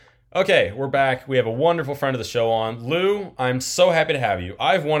Okay, we're back. We have a wonderful friend of the show on. Lou, I'm so happy to have you.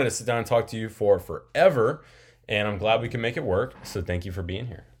 I've wanted to sit down and talk to you for forever, and I'm glad we can make it work. So thank you for being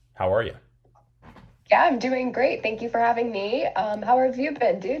here. How are you? Yeah, I'm doing great. Thank you for having me. How have you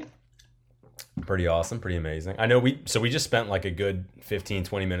been, dude? Pretty awesome, pretty amazing. I know we just spent like a good 15,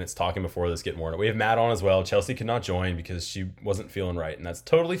 20 minutes talking before this get more. We have Matt on as well. Chelsea could not join because she wasn't feeling right, and that's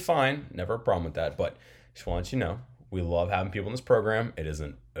totally fine. Never a problem with that, but just want to let you know, we love having people in this program. It is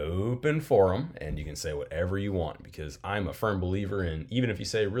an open forum, and you can say whatever you want because I'm a firm believer in even if you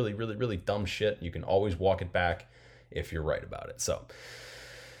say really, really, really dumb shit, you can always walk it back if you're right about it. So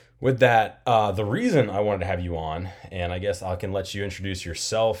with that, the reason I wanted to have you on, and I guess I can let you introduce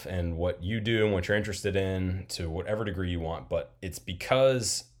yourself and what you do and what you're interested in to whatever degree you want, but it's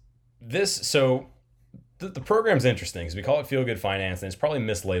because the program's interesting because we call it Feel Good Finance, and it's probably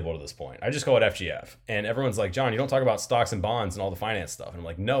mislabeled at this point. I just call it FGF, and everyone's like, John, you don't talk about stocks and bonds and all the finance stuff. And I'm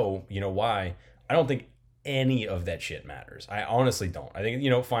like, no, you know why? I don't think any of that shit matters. I honestly don't. I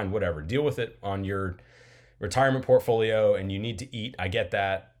think, fine, whatever. Deal with it on your retirement portfolio, and you need to eat. I get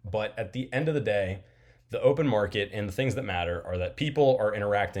that. But at the end of the day, the open market and the things that matter are that people are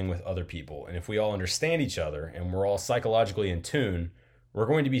interacting with other people. And if we all understand each other and we're all psychologically in tune, we're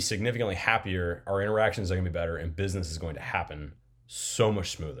going to be significantly happier. Our interactions are going to be better, and business is going to happen so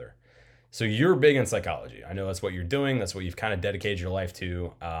much smoother. So you're big in psychology. I know that's what you're doing. That's what you've kind of dedicated your life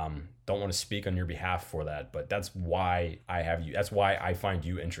to. Don't want to speak on your behalf for that, but that's why I have you. That's why I find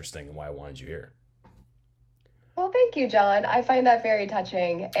you interesting and why I wanted you here. Well, thank you, John. I find that very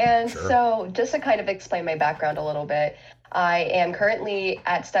touching. And Sure. so, just to kind of explain my background a little bit, I am currently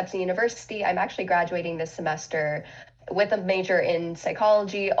at Stepson University. I'm actually graduating this semester with a major in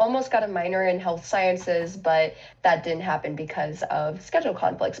psychology, almost got a minor in health sciences, but that didn't happen because of schedule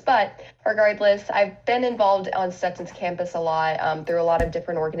conflicts. But regardless, I've been involved on Stetson's campus a lot through a lot of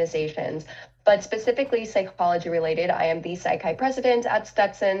different organizations. But specifically psychology related, I am the Psych president at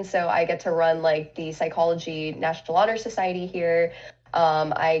Stetson, so I get to run like the Psychology National Honor Society here.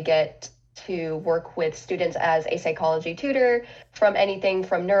 I get to work with students as a psychology tutor from anything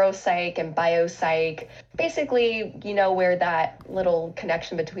from neuropsych and biopsych, basically, where that little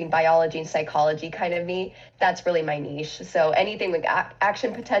connection between biology and psychology kind of meet. That's really my niche. So anything with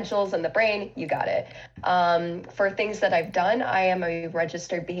action potentials in the brain, you got it. For things that I've done, I am a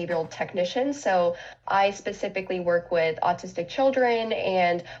registered behavioral technician. So I specifically work with autistic children.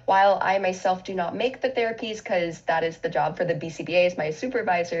 And while I myself do not make the therapies, because that is the job for the BCBAs, my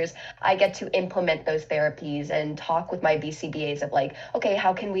supervisors, I get to implement those therapies and talk with my BCBAs of like, okay,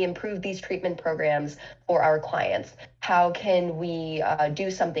 how can we improve these treatment programs for our clients? How can we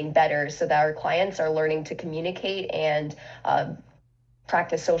do something better so that our clients are learning to communicate and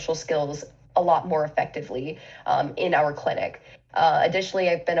practice social skills a lot more effectively in our clinic. Additionally,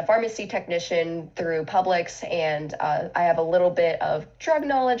 I've been a pharmacy technician through Publix, and I have a little bit of drug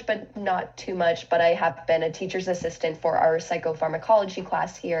knowledge, but not too much. But I have been a teacher's assistant for our psychopharmacology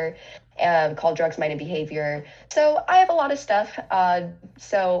class here called Drugs, Mind, and Behavior. So I have a lot of stuff.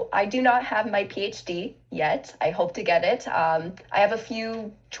 So I do not have my PhD yet. I hope to get it. I have a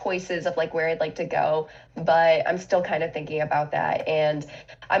few choices of like where I'd like to go, but I'm still kind of thinking about that. And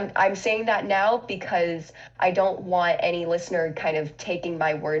I'm saying that now because I don't want any listener kind of taking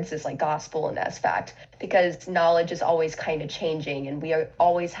my words as like gospel and as fact, because knowledge is always kind of changing and we are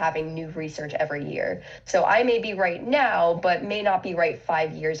always having new research every year. So I may be right now, but may not be right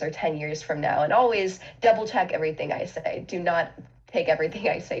 5 years or 10 years from now. And always double check everything I say. Do not take everything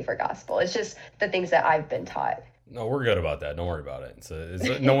I say for gospel. It's just the things that I've been taught. No, we're good about that. Don't worry about it.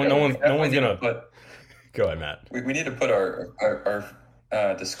 We No definitely one's need to gonna put go ahead, Matt. we need to put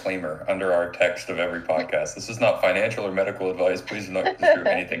our disclaimer under our text of every podcast. This is not financial or medical advice. Please do not construe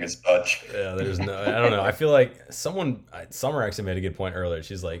anything as such. Yeah, there's no. I don't know. I feel like Summer actually made a good point earlier.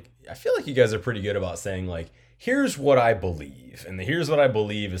 She's like, I feel like you guys are pretty good about saying like, here's what I believe, and the here's what I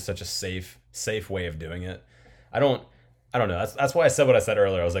believe is such a safe way of doing it. I don't. I don't know. That's why I said what I said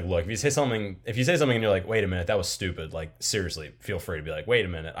earlier. I was like, look, if you say something and you're like, wait a minute, that was stupid. Like, seriously, feel free to be like, wait a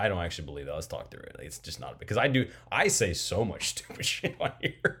minute, I don't actually believe that. Let's talk through it. Like, it's just not because I say so much stupid shit on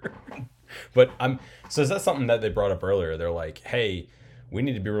here. But so is that something that they brought up earlier? They're like, hey, we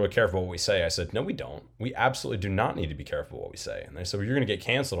need to be really careful what we say. I said, no, we don't. We absolutely do not need to be careful what we say. And they said, well, you're going to get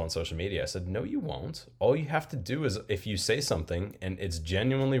canceled on social media. I said, no, you won't. All you have to do is if you say something and it's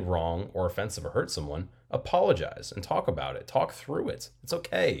genuinely wrong or offensive or hurt someone, apologize and talk about it. Talk through it. It's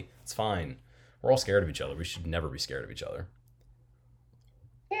okay. It's fine. We're all scared of each other. We should never be scared of each other.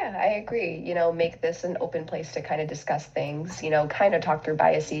 Yeah, I agree. Make this an open place to kind of discuss things, kind of talk through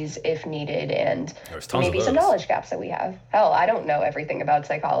biases if needed and There's tons of maybe some those. knowledge gaps that we have. Hell, I don't know everything about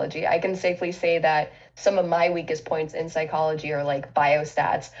psychology. I can safely say that some of my weakest points in psychology are like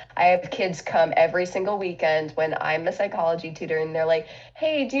biostats. I have kids come every single weekend when I'm a psychology tutor and they're like,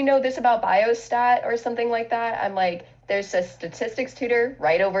 hey, do you know this about biostat or something like that? I'm like, there's a statistics tutor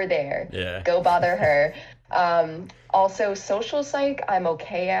right over there. Yeah. Go bother her. Also, social psych, I'm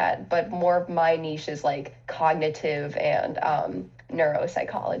okay at, but more of my niche is like cognitive and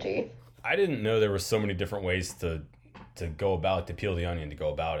neuropsychology. I didn't know there were so many different ways to go about to peel the onion to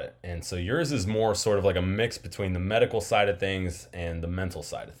go about it. And so yours is more sort of like a mix between the medical side of things and the mental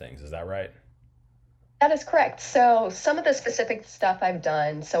side of things. Is that right? That is correct. So, some of the specific stuff I've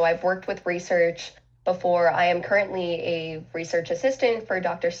done, so I've worked with research before. I am currently a research assistant for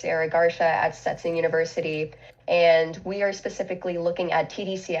Dr. Sarah Garsha at Stetson University, and we are specifically looking at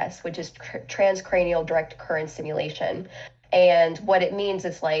TDCS, which is transcranial direct current stimulation. And what it means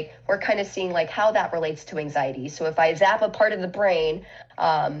is like we're kind of seeing like how that relates to anxiety. So if I zap a part of the brain,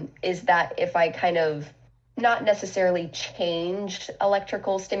 is that if I kind of not necessarily change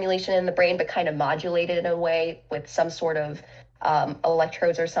electrical stimulation in the brain, but kind of modulate it in a way with some sort of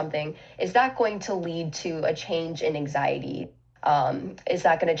electrodes or something, is that going to lead to a change in anxiety? Is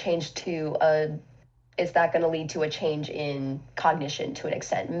that going to change to a is that going to lead to a change in cognition to an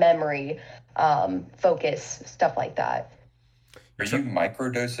extent, memory, focus, stuff like that? Are you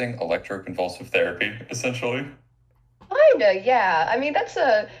microdosing electroconvulsive therapy, essentially? Kinda, yeah. I mean, that's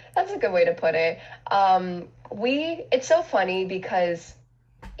a good way to put it. We It's so funny because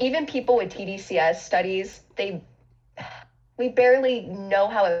even people with TDCS studies, we barely know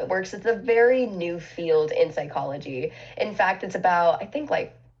how it works. It's a very new field in psychology. In fact, it's about, I think,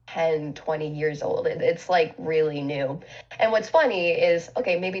 like 10, 20 years old. It's like really new. And what's funny is,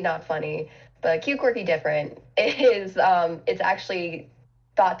 okay, maybe not funny, but cute, quirky, different is it's actually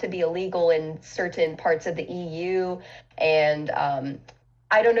thought to be illegal in certain parts of the EU. And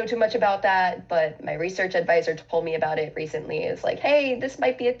I don't know too much about that, but my research advisor told me about it recently. It's like, hey, this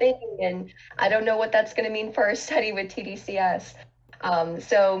might be a thing, and I don't know what that's going to mean for our study with TDCS.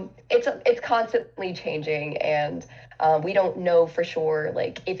 So it's constantly changing, and we don't know for sure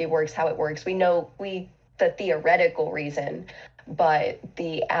like if it works, how it works. We know we the theoretical reason, but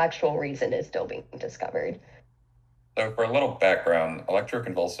the actual reason is still being discovered. So, for a little background,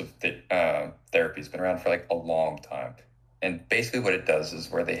 electroconvulsive therapy has been around for like a long time. And basically, what it does is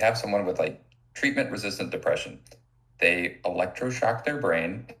where they have someone with like treatment resistant depression, they electroshock their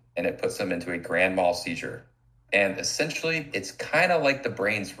brain and it puts them into a grand mal seizure. And essentially, it's kind of like the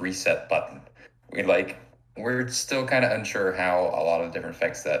brain's reset button. We like, we're still kind of unsure how a lot of the different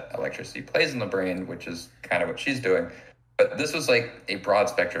effects that electricity plays in the brain, which is kind of what she's doing. But this was like a broad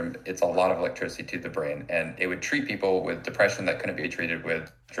spectrum. It's a lot of electricity to the brain, and it would treat people with depression that couldn't be treated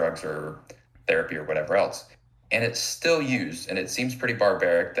with drugs or therapy or whatever else. And it's still used, and it seems pretty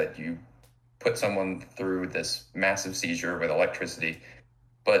barbaric that you put someone through this massive seizure with electricity.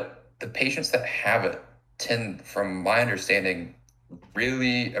 But the patients that have it tend, from my understanding,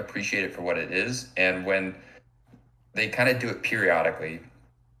 really appreciate it for what it is. And when they kind of do it periodically,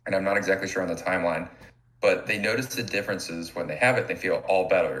 and I'm not exactly sure on the timeline, but they notice the differences when they have it. They feel all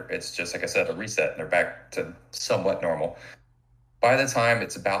better. It's just, like I said, a reset, and they're back to somewhat normal. By the time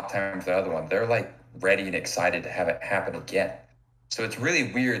it's about time for the other one, they're like ready and excited to have it happen again. So it's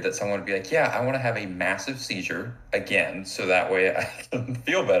really weird that someone would be like, yeah, I want to have a massive seizure again, so that way I can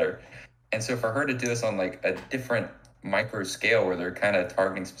feel better. And so for her to do this on like a different micro scale where they're kind of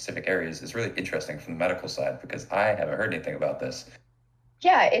targeting specific areas is really interesting from the medical side, because I haven't heard anything about this.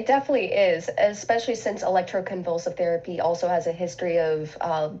 Yeah, it definitely is, especially since electroconvulsive therapy also has a history of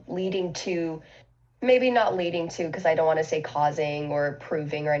leading to, maybe not leading to, because I don't want to say causing or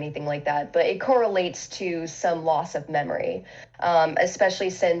proving or anything like that, but it correlates to some loss of memory,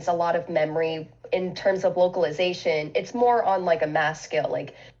 especially since a lot of memory in terms of localization, it's more on like a mass scale.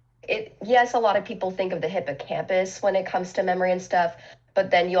 Like yes, a lot of people think of the hippocampus when it comes to memory and stuff, but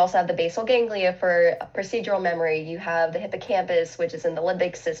then you also have the basal ganglia for procedural memory. You have the hippocampus, which is in the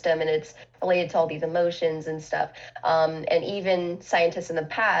limbic system, and it's related to all these emotions and stuff. And even scientists in the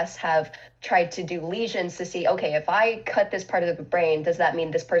past have tried to do lesions to see, okay, if I cut this part of the brain, does that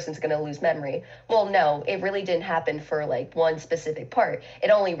mean this person's going to lose memory? Well, no, it really didn't happen for like one specific part. It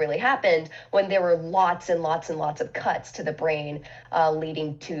only really happened when there were lots and lots and lots of cuts to the brain,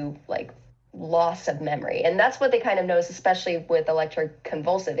 leading to like loss of memory. And that's what they kind of notice, especially with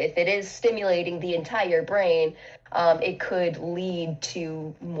electroconvulsive. If it is stimulating the entire brain, it could lead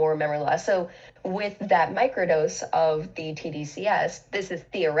to more memory loss. So with that microdose of the TDCS, this is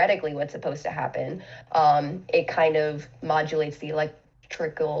theoretically what's supposed to happen. It kind of modulates the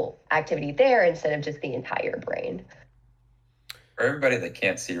electrical activity there instead of just the entire brain. For everybody that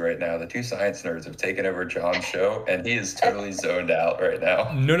can't see right now, the two science nerds have taken over John's show, and he is totally zoned out right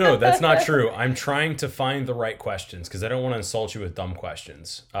now. No, that's not true. I'm trying to find the right questions because I don't want to insult you with dumb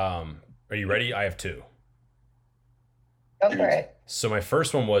questions. Are you ready? I have two. Go for it. So my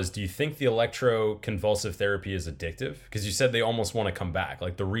first one was, do you think the electroconvulsive therapy is addictive? Because you said they almost want to come back,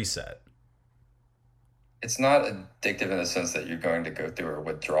 like the reset. It's not addictive in the sense that you're going to go through a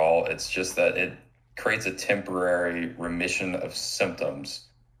withdrawal. It's just that it creates a temporary remission of symptoms.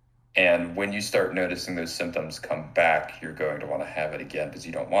 And when you start noticing those symptoms come back, you're going to want to have it again because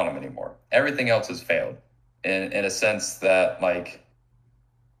you don't want them anymore. Everything else has failed in a sense that, like,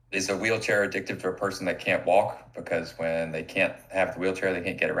 is a wheelchair addictive to a person that can't walk because when they can't have the wheelchair, they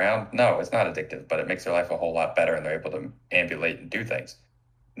can't get around? No, it's not addictive, but it makes their life a whole lot better and they're able to ambulate and do things.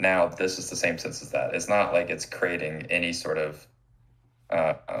 Now, this is the same sense as that. It's not like it's creating any sort of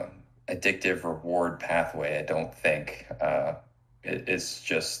addictive reward pathway, I don't think. It's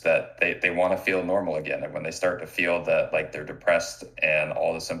just that they want to feel normal again. And when they start to feel that, like, they're depressed and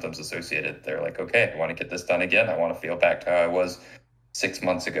all the symptoms associated, they're like, okay, I want to get this done again. I want to feel back to how I was 6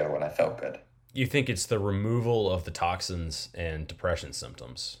 months ago when I felt good. You think it's the removal of the toxins and depression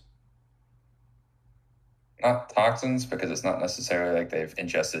symptoms? Not toxins, because it's not necessarily like they've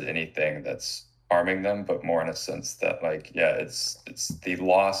ingested anything that's harming them, but more in a sense that, like, yeah, it's the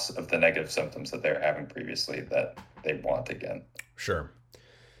loss of the negative symptoms that they're having previously that they want again. Sure.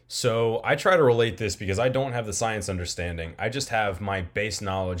 So I try to relate this because I don't have the science understanding. I just have my base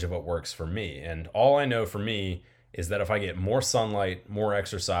knowledge of what works for me. And all I know for me is that if I get more sunlight, more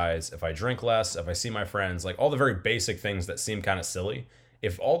exercise, if I drink less, if I see my friends, like all the very basic things that seem kind of silly,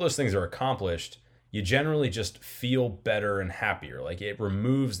 if all those things are accomplished, you generally just feel better and happier. Like, it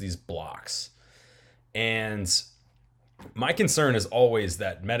removes these blocks. And my concern is always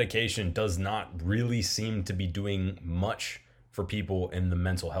that medication does not really seem to be doing much for people in the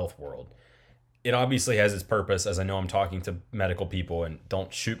mental health world. It obviously has its purpose, as I know I'm talking to medical people, and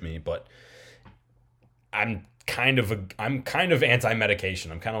don't shoot me, but I'm kind of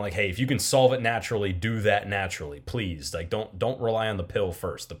anti-medication. I'm kind of like, hey, if you can solve it naturally, do that naturally, please. Like, don't rely on the pill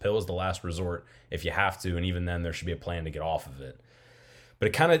first. The pill is the last resort if you have to, and even then there should be a plan to get off of it. But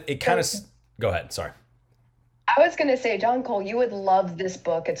it kind of go ahead, sorry. I was going to say, John Cole, you would love this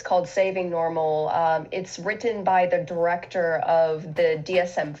book. It's called Saving Normal. It's written by the director of the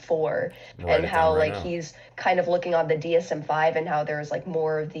DSM-4, and how he's kind of looking on the DSM-5 and how there's like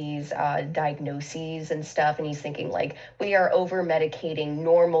more of these diagnoses and stuff. And he's thinking like, we are over medicating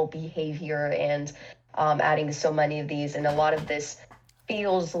normal behavior and adding so many of these. And a lot of this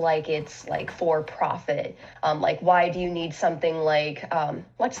feels like it's like for profit. Like, why do you need something like,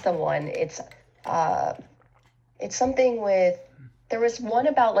 what's the one? It's something with, there was one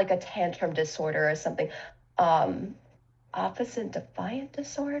about like a tantrum disorder or something, opposite defiant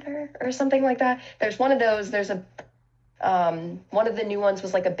disorder or something like that. There's one of those. There's a, one of the new ones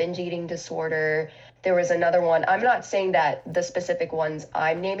was like a binge eating disorder. There was another one. I'm not saying that the specific ones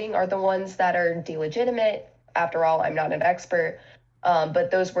I'm naming are the ones that are delegitimate. After all, I'm not an expert. But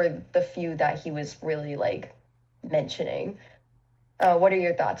those were the few that he was really like mentioning. What are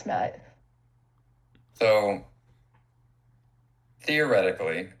your thoughts, Matt? So,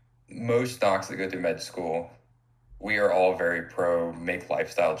 theoretically, most docs that go through med school, we are all very pro make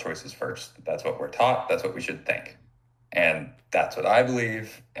lifestyle choices first. That's what we're taught. That's what we should think. And that's what I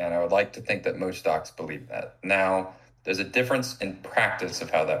believe. And I would like to think that most docs believe that. Now, there's a difference in practice of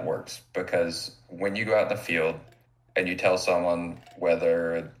how that works, because when you go out in the field and you tell someone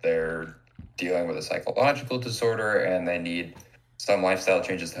whether they're dealing with a psychological disorder and they need some lifestyle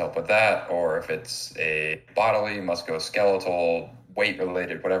changes to help with that, or if it's a bodily, musculoskeletal,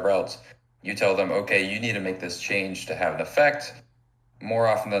 weight-related, whatever else, you tell them, okay, you need to make this change to have an effect. More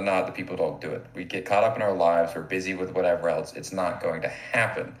often than not, the people don't do it. We get caught up in our lives. We're busy with whatever else. It's not going to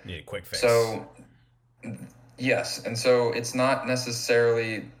happen. You need a quick fix. So, yes. And so it's not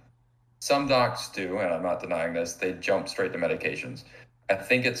necessarily, some docs do, and I'm not denying this, they jump straight to medications. I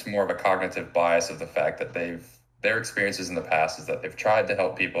think it's more of a cognitive bias of the fact that their experiences in the past is that they've tried to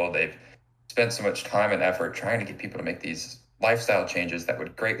help people. They've spent so much time and effort trying to get people to make these lifestyle changes that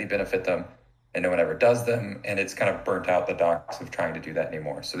would greatly benefit them, and no one ever does them. And it's kind of burnt out the docs of trying to do that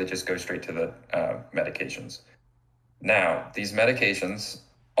anymore. So they just go straight to the medications. Now, these medications,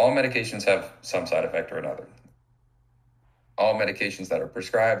 all medications have some side effect or another. All medications that are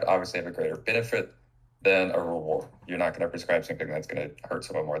prescribed obviously have a greater benefit than a reward. You're not going to prescribe something that's going to hurt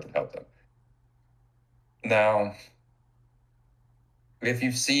someone more than help them. Now, if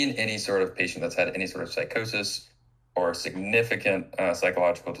you've seen any sort of patient that's had any sort of psychosis or significant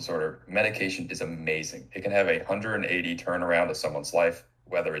psychological disorder, medication is amazing. It can have a 180 turnaround of someone's life,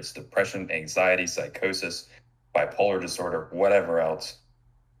 whether it's depression, anxiety, psychosis, bipolar disorder, whatever else.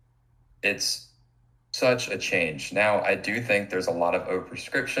 It's such a change. Now, I do think there's a lot of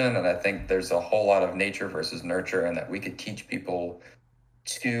overprescription, and I think there's a whole lot of nature versus nurture, and that we could teach people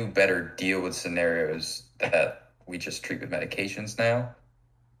to better deal with scenarios that we just treat with medications now.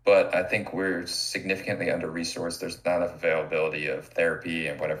 But I think we're significantly under-resourced. There's not enough availability of therapy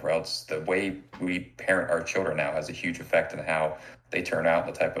and whatever else. The way we parent our children now has a huge effect on how they turn out,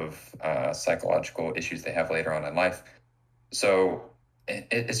 the type of psychological issues they have later on in life. So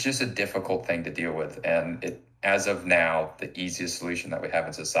it's just a difficult thing to deal with. And as of now, the easiest solution that we have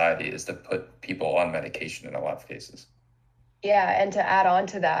in society is to put people on medication in a lot of cases. Yeah, and to add on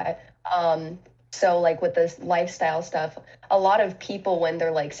to that, so like with this lifestyle stuff, a lot of people when they're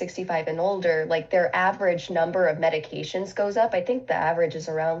like 65 and older, like their average number of medications goes up. I think the average is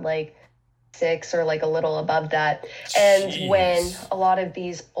around like 6 or like a little above that. And Jeez. when a lot of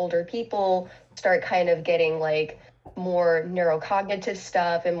these older people start kind of getting like more neurocognitive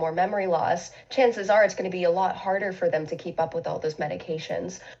stuff and more memory loss, chances are it's going to be a lot harder for them to keep up with all those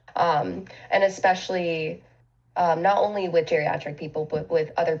medications. And especially not only with geriatric people, but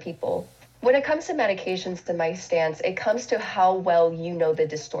with other people. When it comes to medications, in my stance, it comes to how well you know the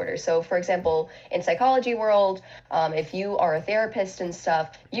disorder. So, for example, in psychology world, if you are a therapist and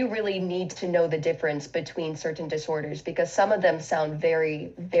stuff, you really need to know the difference between certain disorders because some of them sound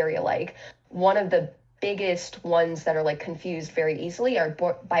very, very alike. One of the biggest ones that are like confused very easily are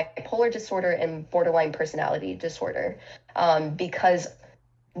bipolar disorder and borderline personality disorder, because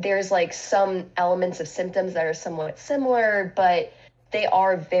there's like some elements of symptoms that are somewhat similar, but they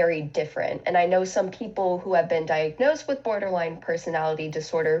are very different. And I know some people who have been diagnosed with borderline personality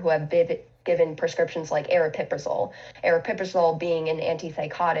disorder who have been given prescriptions like aripiprazole being an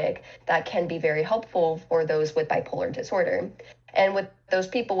antipsychotic that can be very helpful for those with bipolar disorder. And with those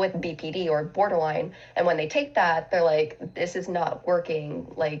people with BPD or borderline, and when they take that, they're like, this is not working.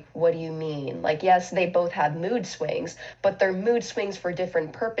 Like, what do you mean? Like, yes, they both have mood swings, but they're mood swings for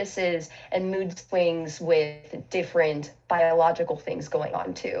different purposes and mood swings with different biological things going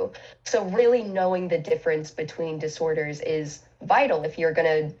on too. So really knowing the difference between disorders is vital if you're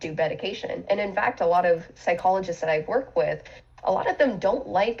going to do medication. And in fact, a lot of psychologists that I've worked with, a lot of them don't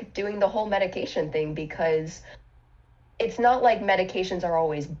like doing the whole medication thing because it's not like medications are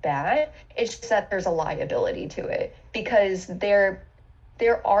always bad. It's just that there's a liability to it because there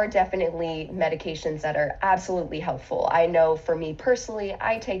are definitely medications that are absolutely helpful. I know for me personally,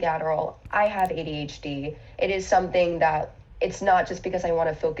 I take Adderall. I have ADHD. It is something that it's not just because I want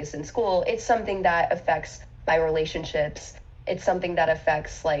to focus in school. It's something that affects my relationships. It's something that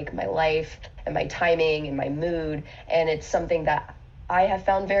affects like my life and my timing and my mood. And it's something that I have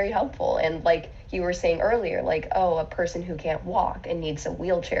found very helpful. And like you were saying earlier, like, oh, a person who can't walk and needs a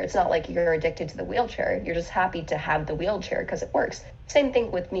wheelchair. It's not like you're addicted to the wheelchair. You're just happy to have the wheelchair because it works. Same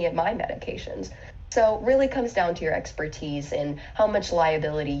thing with me and my medications. So it really comes down to your expertise and how much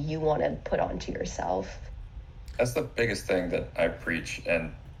liability you want to put onto yourself. That's the biggest thing that I preach,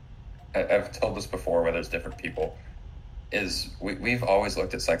 and I've told this before where there's different people, is we've always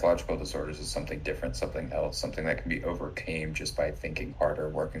looked at psychological disorders as something different, something else, something that can be overcame just by thinking harder,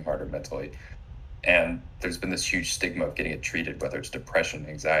 working harder mentally. And there's been this huge stigma of getting it treated, whether it's depression,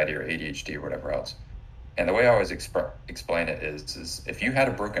 anxiety, or ADHD, or whatever else. And the way I always explain it is if you had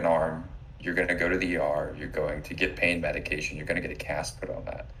a broken arm, you're going to go to the ER, you're going to get pain medication, you're going to get a cast put on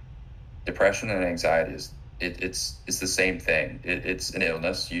that. Depression and anxiety it's the same thing. It's an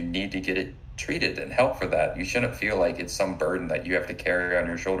illness. You need to get it treated and help for that. You shouldn't feel like it's some burden that you have to carry on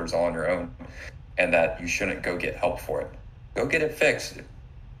your shoulders all on your own, and that you shouldn't go get help for it. Go get it fixed.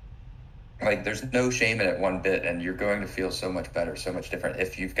 Like, there's no shame in it one bit, and you're going to feel so much better, so much different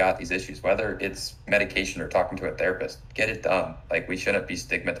if you've got these issues, whether it's medication or talking to a therapist. Get it done. Like, we shouldn't be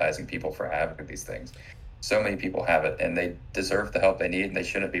stigmatizing people for having these things. So many people have it, and they deserve the help they need, and they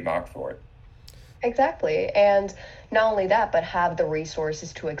shouldn't be mocked for it. Exactly. And not only that, but have the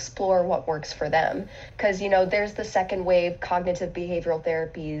resources to explore what works for them. Because, you know, there's the second wave cognitive behavioral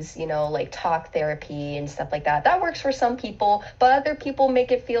therapies, you know, like talk therapy and stuff like that. That works for some people, but other people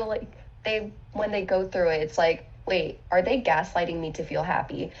make it feel like when they go through it, it's like, wait, are they gaslighting me to feel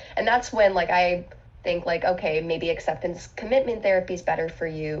happy? And that's when, like, I think like, okay, maybe acceptance commitment therapy is better for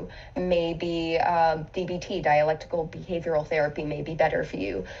you. Maybe DBT, dialectical behavioral therapy, may be better for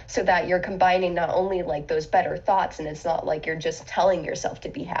you. So that you're combining not only like those better thoughts, and it's not like you're just telling yourself to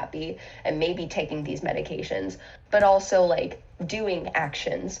be happy and maybe taking these medications, but also like doing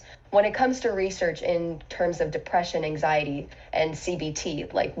actions. When it comes to research in terms of depression, anxiety, and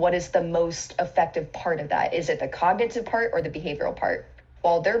CBT, like what is the most effective part of that? Is it the cognitive part or the behavioral part?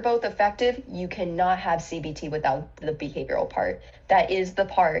 While they're both effective, you cannot have CBT without the behavioral part. That is the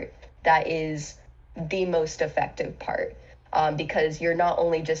part that is the most effective part, because you're not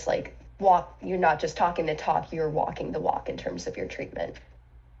only just like you're not just talking the talk, you're walking the walk in terms of your treatment.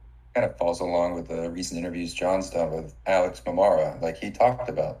 Kind of falls along with the recent interviews John's done with Alex Mamara. Like he talked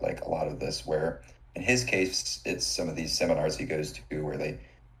about like a lot of this, where in his case, it's some of these seminars he goes to where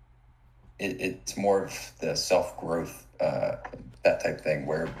it's more of the self-growth, that type thing,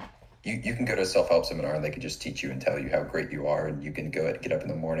 where you can go to a self-help seminar and they can just teach you and tell you how great you are, and you can get up in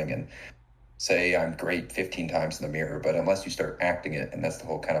the morning and say I'm great 15 times in the mirror, but unless you start acting it, and that's the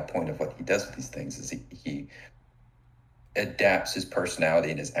whole kind of point of what he does with these things, is he adapts his personality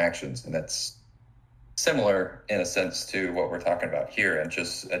and his actions, and that's similar in a sense to what we're talking about here, and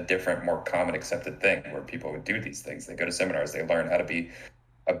just a different, more common accepted thing where people would do these things. They go to seminars, they learn how to be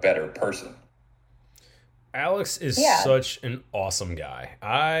a better person. Alex is such an awesome guy.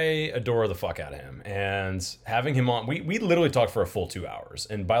 I adore the fuck out of him. And having him on, we literally talked for a full 2 hours.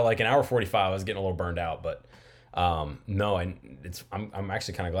 And by like an hour 45, I was getting a little burned out. But no, I'm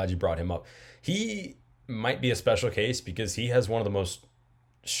actually kind of glad you brought him up. He might be a special case because he has one of the most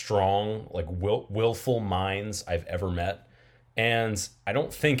strong, like willful minds I've ever met. And I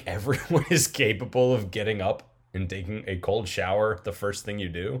don't think everyone is capable of getting up and taking a cold shower the first thing you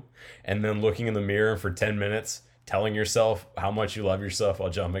do, and then looking in the mirror for 10 minutes, telling yourself how much you love yourself while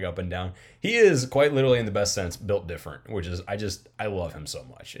jumping up and down. He is quite literally, in the best sense, built different, which is, I love him so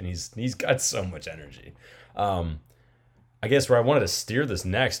much, and he's got so much energy. I guess where I wanted to steer this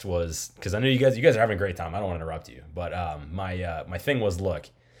next was, because I know you guys are having a great time. I don't want to interrupt you, but my thing was, look,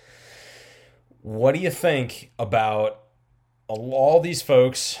 what do you think about all these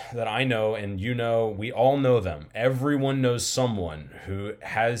folks that I know, and you know, we all know them. Everyone knows someone who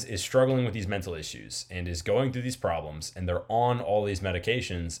is struggling with these mental issues and is going through these problems, and they're on all these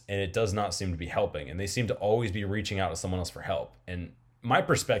medications, and it does not seem to be helping. And they seem to always be reaching out to someone else for help. And my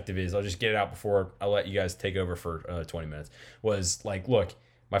perspective is, I'll just get it out before I let you guys take over for 20 minutes, was like, look,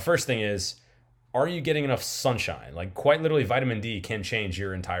 my first thing is, are you getting enough sunshine? Like, quite literally, vitamin D can change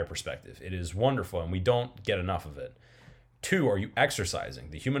your entire perspective. It is wonderful, and we don't get enough of it. 2, are you exercising?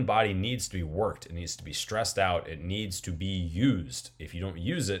 The human body needs to be worked. It needs to be stressed out. It needs to be used. If you don't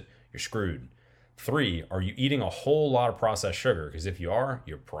use it, you're screwed. 3, are you eating a whole lot of processed sugar? Because if you are,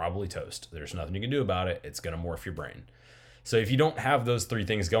 you're probably toast. There's nothing you can do about it. It's going to morph your brain. So if you don't have those 3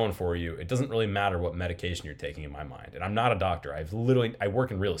 things going for you, it doesn't really matter what medication you're taking, in my mind. And I'm not a doctor. I work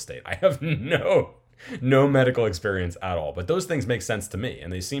in real estate. I have no medical experience at all. But those things make sense to me,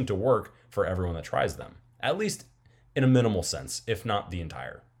 and they seem to work for everyone that tries them. At least in a minimal sense, if not the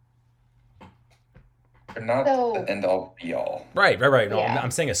entire. They're not the end all be all. Right. No, yeah.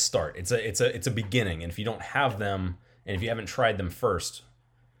 I'm saying a start. It's a beginning, and if you don't have them, and if you haven't tried them first,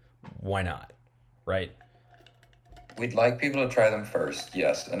 why not? Right? We'd like people to try them first,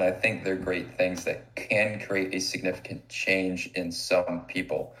 yes, and I think they're great things that can create a significant change in some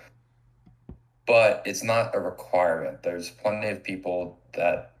people. But it's not a requirement. There's plenty of people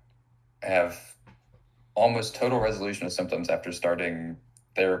that have almost total resolution of symptoms after starting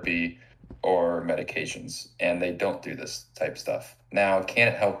therapy or medications, and they don't do this type of stuff. Now, can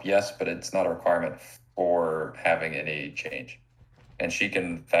it help? Yes, but it's not a requirement for having any change. And she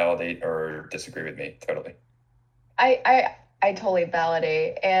can validate or disagree with me totally. I totally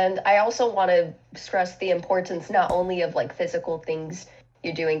validate. And I also want to stress the importance not only of like physical things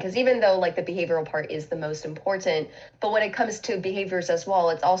you're doing, because even though like the behavioral part is the most important, but when it comes to behaviors as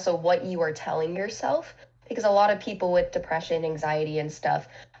well, it's also what you are telling yourself. Because a lot of people with depression, anxiety, and stuff,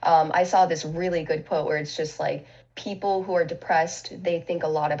 I saw this really good quote where it's just like, people who are depressed, they think a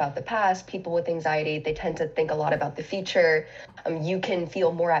lot about the past. People with anxiety, they tend to think a lot about the future. You can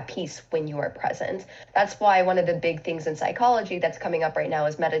feel more at peace when you are present. That's why one of the big things in psychology that's coming up right now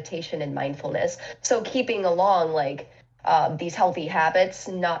is meditation and mindfulness. So keeping along like these healthy habits,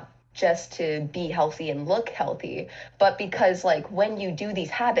 not just to be healthy and look healthy, but because like when you do these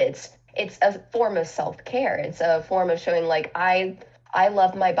habits, it's a form of self-care. It's a form of showing like I I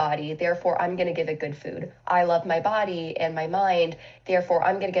love my body, therefore I'm going to give it good food. I love my body and my mind, therefore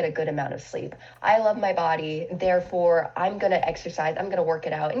I'm going to get a good amount of sleep. I love my body, therefore I'm going to exercise, I'm going to work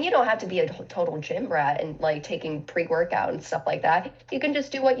it out. And you don't have to be a total gym rat and like taking pre-workout and stuff like that. You can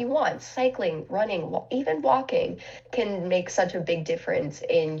just do what you want. Cycling, running, even walking can make such a big difference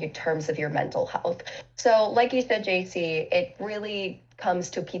in your terms of your mental health. So like you said, JC, it really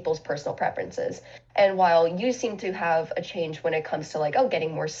comes to people's personal preferences. And while you seem to have a change when it comes to like, oh,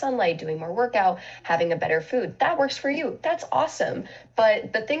 getting more sunlight, doing more workout, having a better food, that works for you. That's awesome.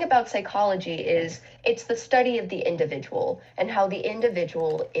 But the thing about psychology is it's the study of the individual and how the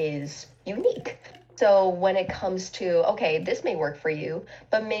individual is unique. So when it comes to, okay, this may work for you,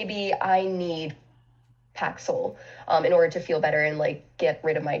 but maybe I need Paxil in order to feel better and like get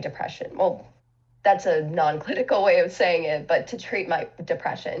rid of my depression. Well, that's a non-clinical way of saying it, but to treat my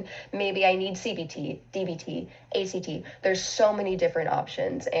depression, maybe I need CBT, DBT, ACT. There's so many different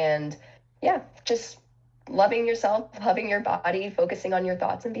options. And yeah, just loving yourself, loving your body, focusing on your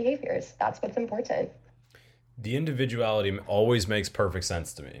thoughts and behaviors. That's what's important. The individuality always makes perfect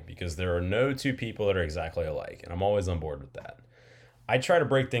sense to me because there are no two people that are exactly alike, and I'm always on board with that. I try to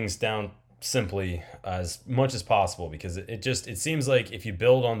break things down simply as much as possible because it seems like if you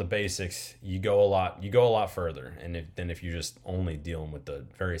build on the basics, you go a lot further than if you're just only dealing with the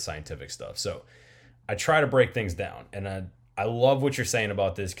very scientific stuff. So I try to break things down, and I love what you're saying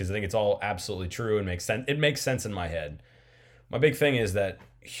about this because I think it's all absolutely true and makes sense. It makes sense in my head. My big thing is that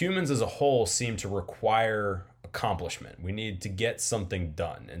humans as a whole seem to require accomplishment. We need to get something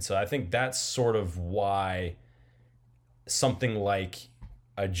done. And so I think that's sort of why something like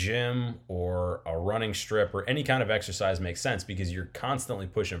a gym or a running strip or any kind of exercise makes sense because you're constantly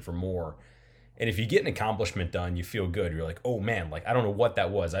pushing for more. And if you get an accomplishment done, you feel good. You're like, oh man, like I don't know what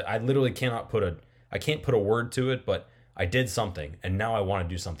that was. I literally I can't put a word to it, but I did something and now I want to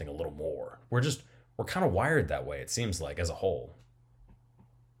do something a little more. We're kind of wired that way, it seems like, as a whole.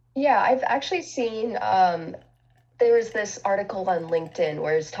 Yeah, I've actually seen there was this article on LinkedIn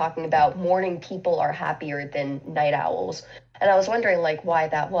where it's talking about morning people are happier than night owls. And I was wondering like why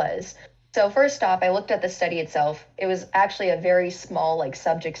that was. So first off, I looked at the study itself. It was actually a very small like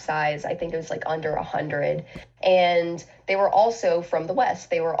subject size. I think it was like under 100. And they were also from the West.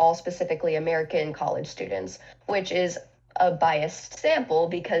 They were all specifically American college students, which is a biased sample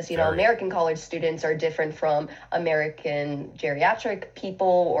because American college students are different from American geriatric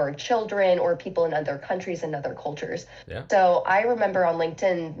people or children or people in other countries and other cultures. Yeah. So I remember on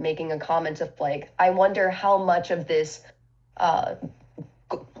LinkedIn making a comment of like, I wonder how much of this uh,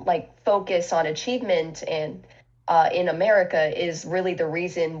 like focus on achievement and in America is really the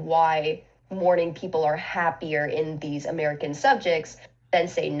reason why morning people are happier in these American subjects than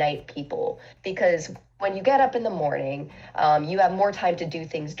say night people, because when you get up in the morning, you have more time to do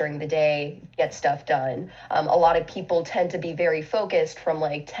things during the day, get stuff done. A lot of people tend to be very focused from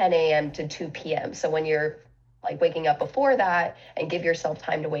like 10 a.m. to 2 p.m. So when you're like waking up before that and give yourself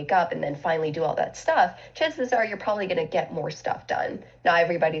time to wake up and then finally do all that stuff, chances are you're probably going to get more stuff done. Not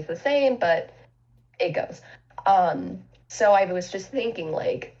everybody's the same, but it goes. So I was just thinking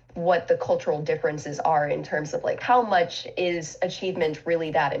like what the cultural differences are in terms of like how much is achievement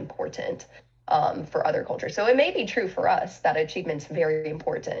really that important for other cultures. So it may be true for us that achievement's very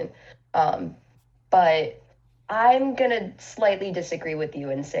important, but I'm gonna slightly disagree with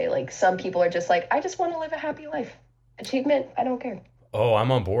you and say like some people are just like, I just want to live a happy life. Achievement, I don't care. Oh,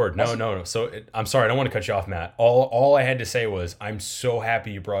 I'm on board. No. So I'm sorry, I don't want to cut you off, Matt. All I had to say was I'm so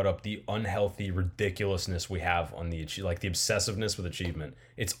happy you brought up the unhealthy ridiculousness we have on the obsessiveness with achievement.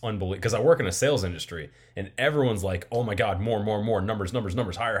 It's unbelievable because I work in a sales industry and everyone's like, "Oh my God, more, numbers,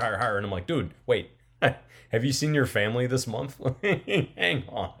 higher, and I'm like, "Dude, wait. Have you seen your family this month? Hang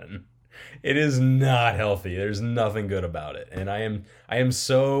on. It is not healthy. There's nothing good about it." And I'm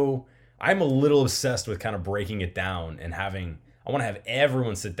a little obsessed with kind of breaking it down and I want to have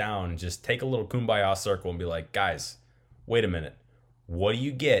everyone sit down and just take a little kumbaya circle and be like, guys, wait a minute. What do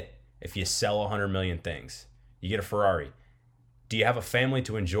you get if you sell 100 million things? You get a Ferrari. Do you have a family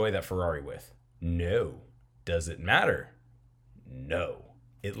to enjoy that Ferrari with? No. Does it matter? No.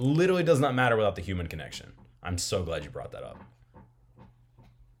 It literally does not matter without the human connection. I'm so glad you brought that up.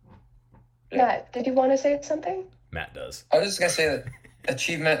 Matt, did you want to say something? Matt does. I was just going to say that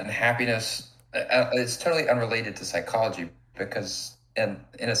achievement and happiness, it's totally unrelated to psychology because in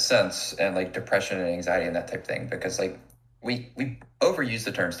a sense, and like depression and anxiety and that type of thing, because like we overuse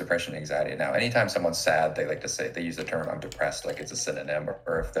the terms depression and anxiety now. Anytime someone's sad, they like to say, they use the term I'm depressed like it's a synonym,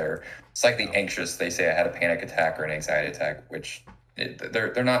 or if they're slightly anxious, they say I had a panic attack or an anxiety attack, which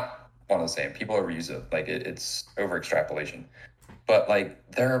they're not one of the same. People overuse it, like it's over extrapolation. But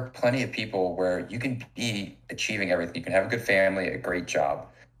like there are plenty of people where you can be achieving everything. You can have a good family, a great job.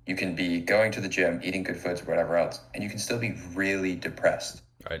 You can be going to the gym, eating good foods, whatever else, and you can still be really depressed.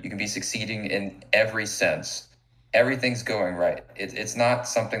 Right. You can be succeeding in every sense. Everything's going right. It's not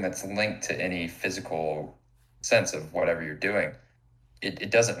something that's linked to any physical sense of whatever you're doing.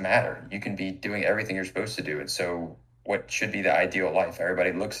 It doesn't matter. You can be doing everything you're supposed to do. And so what should be the ideal life?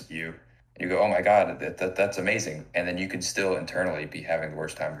 Everybody looks at you and you go, oh my God, that's amazing. And then you can still internally be having the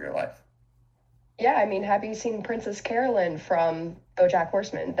worst time of your life. Yeah, I mean, have you seen Princess Carolyn from BoJack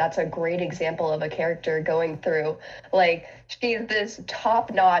Horseman? That's a great example of a character going through, like, she's this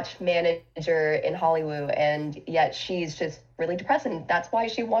top-notch manager in Hollywood, and yet she's just really depressed, and that's why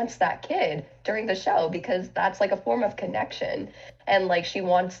she wants that kid during the show, because that's like a form of connection. And like she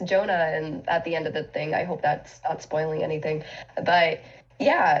wants Jonah, and at the end of the thing, I hope that's not spoiling anything, but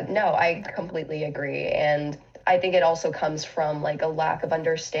yeah, no, I completely agree. And I think it also comes from like a lack of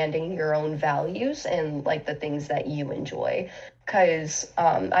understanding your own values and like the things that you enjoy. Because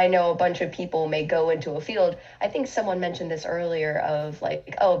I know a bunch of people may go into a field. I think someone mentioned this earlier of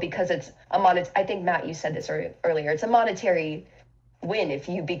like, oh, because it's a I think Matt, you said this earlier. It's a monetary win if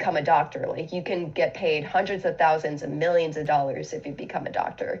you become a doctor. Like you can get paid hundreds of thousands and millions of dollars if you become a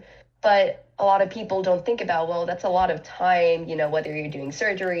doctor. But a lot of people don't think about, well, that's a lot of time, you know, whether you're doing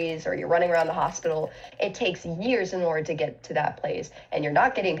surgeries or you're running around the hospital. It takes years in order to get to that place, and you're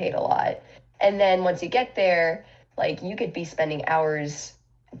not getting paid a lot. And then once you get there, like you could be spending hours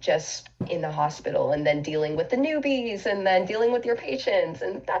just in the hospital and then dealing with the newbies and then dealing with your patients.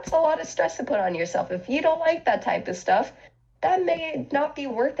 And that's a lot of stress to put on yourself. If you don't like that type of stuff, that may not be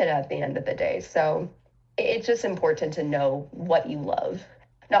worth it at the end of the day. So it's just important to know what you love,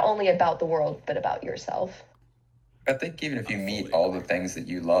 not only about the world, but about yourself. I think even if you meet all the things that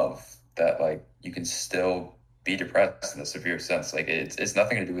you love, that like you can still be depressed in a severe sense. Like it's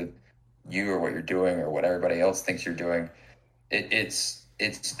nothing to do with you or what you're doing or what everybody else thinks you're doing. It's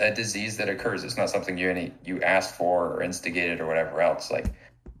a disease that occurs. It's not something you asked for or instigated or whatever else. Like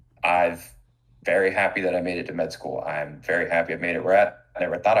I've very happy that I made it to med school. I'm very happy I made it where I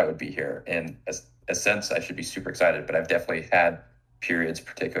never thought I would be here. In a sense, I should be super excited, but I've definitely had periods,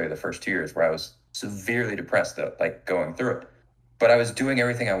 particularly the first 2 years, where I was severely depressed, like going through it. But I was doing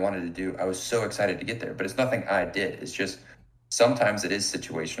everything I wanted to do. I was so excited to get there, but it's nothing I did. It's just sometimes it is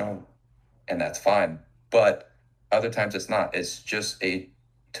situational, and that's fine. But other times it's not. It's just a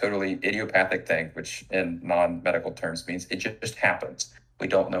totally idiopathic thing, which in non-medical terms means it just happens. We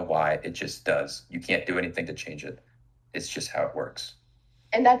don't know why. It just does. You can't do anything to change it. It's just how it works.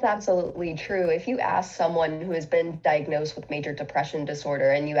 And that's absolutely true. If you ask someone who has been diagnosed with major depression disorder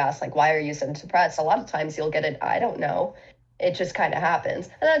and you ask, like, why are you so depressed? A lot of times you'll get it, I don't know. It just kind of happens.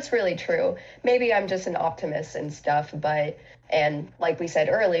 And that's really true. Maybe I'm just an optimist and stuff, and like we said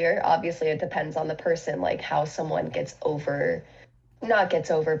earlier, obviously it depends on the person, like how someone not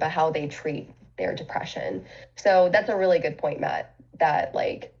gets over, but how they treat their depression. So that's a really good point, Matt, that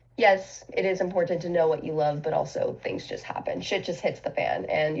like, yes, it is important to know what you love, but also things just happen. Shit just hits the fan,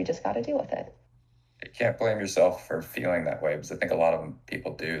 and you just got to deal with it. You can't blame yourself for feeling that way, because I think a lot of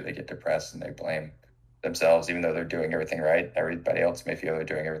people do. They get depressed and they blame themselves, even though they're doing everything right. Everybody else may feel they're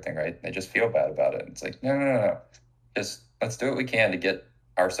doing everything right. And they just feel bad about it. It's like, no. Just let's do what we can to get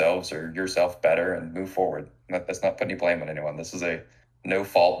ourselves or yourself better and move forward. That's not putting any blame on anyone. This is a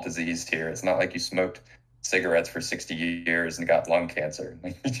no-fault disease here. It's not like you smoked cigarettes for 60 years and got lung cancer.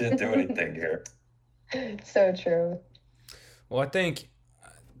 You didn't do anything here. So true. Well, I think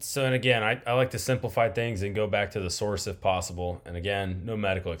so. And again, I like to simplify things and go back to the source if possible. And again, no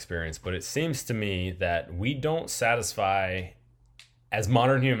medical experience, but it seems to me that we don't satisfy, as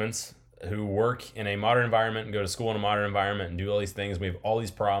modern humans who work in a modern environment and go to school in a modern environment and do all these things, we have all these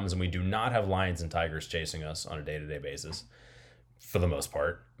problems, and we do not have lions and tigers chasing us on a day-to-day basis. For the most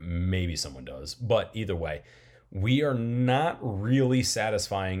part, maybe someone does, but either way, we are not really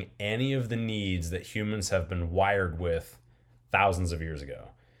satisfying any of the needs that humans have been wired with thousands of years ago.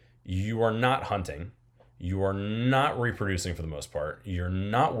 You are not hunting. You are not reproducing for the most part. You're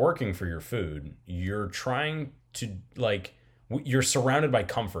not working for your food. You're trying to, like, you're surrounded by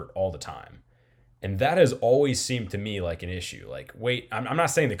comfort all the time. And that has always seemed to me like an issue. Like, wait, I'm not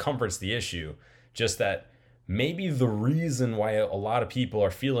saying the comfort's the issue, just that maybe the reason why a lot of people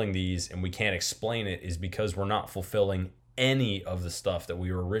are feeling these and we can't explain it is because we're not fulfilling any of the stuff that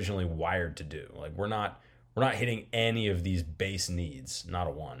we were originally wired to do. Like we're not hitting any of these base needs, not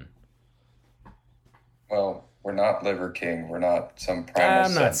a one. Well, we're not Liver King. We're not some primal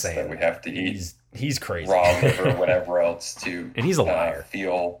sense that we have to eat. He's crazy. Raw liver or whatever else to and he's a liar.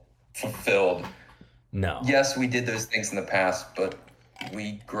 Feel fulfilled. No. Yes, we did those things in the past, but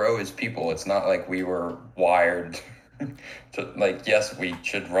we grow as people. It's not like we were wired to, like, yes, we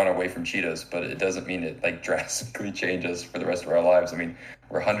should run away from cheetahs, but it doesn't mean it like drastically changes for the rest of our lives. I mean,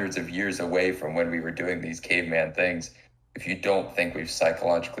 we're hundreds of years away from when we were doing these caveman things. If you don't think we've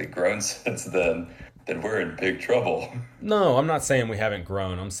psychologically grown since then we're in big trouble. No, I'm not saying we haven't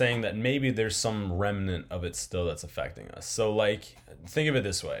grown. I'm saying that maybe there's some remnant of it still that's affecting us. So like think of it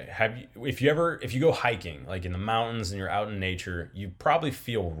this way. If you go hiking like in the mountains and you're out in nature, you probably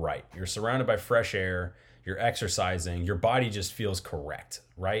feel right. You're surrounded by fresh air, you're exercising, your body just feels correct,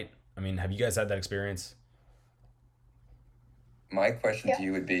 right? I mean, have you guys had that experience? My question Yeah. to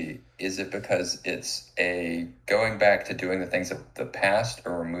you would be, is it because it's a going back to doing the things of the past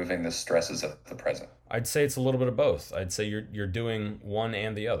or removing the stresses of the present? I'd say it's a little bit of both. I'd say you're doing one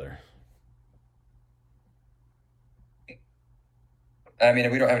and the other. I mean,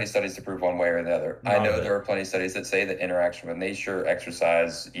 we don't have any studies to prove one way or the other. I None of know it. there are plenty of studies that say that interaction with nature,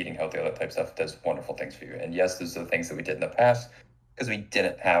 exercise, eating healthy, all that type of stuff does wonderful things for you. And yes, those are the things that we did in the past because we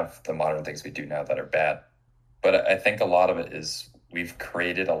didn't have the modern things we do now that are bad. But I think a lot of it is we've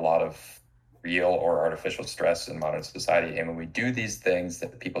created a lot of real or artificial stress in modern society. And when we do these things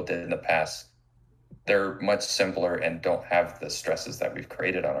that people did in the past, they're much simpler and don't have the stresses that we've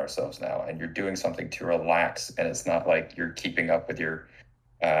created on ourselves now. And you're doing something to relax. And it's not like you're keeping up with your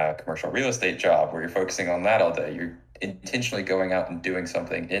commercial real estate job where you're focusing on that all day. You're intentionally going out and doing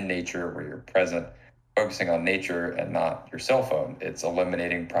something in nature where you're present, focusing on nature and not your cell phone. It's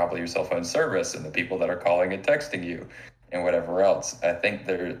eliminating probably your cell phone service and the people that are calling and texting you and whatever else. I think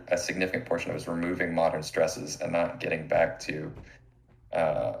there a significant portion of it is removing modern stresses and not getting back to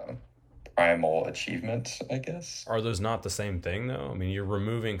uh, primal achievement, I guess. Are those not the same thing though? I mean, you're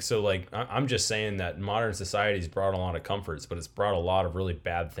removing. So like, I'm just saying that modern society's brought a lot of comforts, but it's brought a lot of really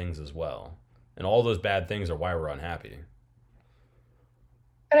bad things as well. And all those bad things are why we're unhappy.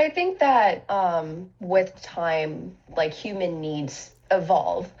 But I think that with time, like human needs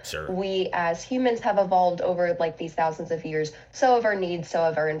evolve. Sure. We as humans have evolved over like these thousands of years. So have our needs, so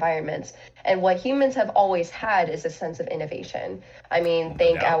have our environments. And what humans have always had is a sense of innovation. I mean, No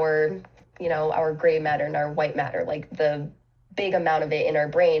think doubt. our gray matter and our white matter, like the big amount of it in our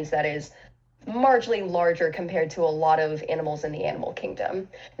brains that is marginally larger compared to a lot of animals in the animal kingdom.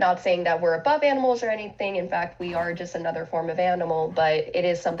 Not saying that we're above animals or anything. In fact, we are just another form of animal, but it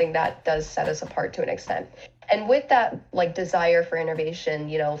is something that does set us apart to an extent. And with that, like desire for innovation,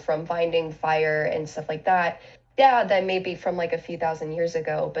 from finding fire and stuff like that, yeah, that may be from like a few thousand years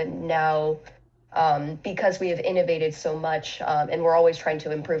ago, but now because we have innovated so much and we're always trying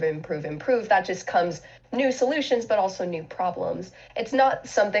to improve, improve, improve, that just comes new solutions, but also new problems. It's not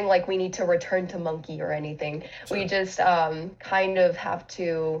something like we need to return to monkey or anything. We Sure. just kind of have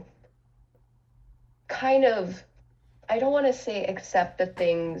to kind of, I don't want to say accept the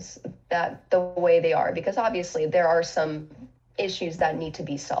things that the way they are, because obviously there are some issues that need to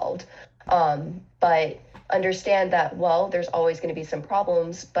be solved. But understand that, well, there's always going to be some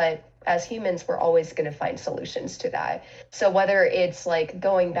problems, but as humans, we're always going to find solutions to that. So whether it's like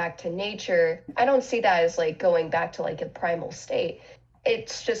going back to nature, I don't see that as like going back to like a primal state.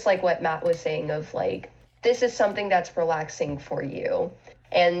 It's just like what Matt was saying of like, this is something that's relaxing for you.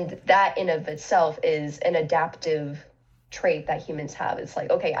 And that in of itself is an adaptive trait that humans have. It's like,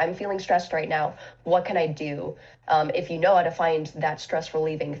 okay, I'm feeling stressed right now. What can I do? If you know how to find that stress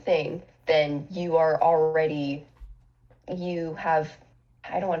relieving thing, then you have,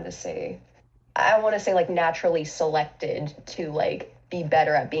 I don't want to say, I want to say like naturally selected to like be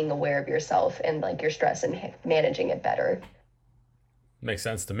better at being aware of yourself and like your stress and managing it better. Makes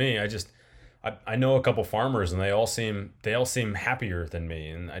sense to me. I know a couple farmers and they all seem happier than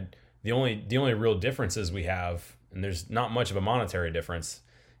me. And the only real differences we have, and there's not much of a monetary difference,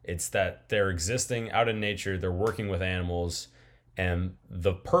 it's that they're existing out in nature, they're working with animals, and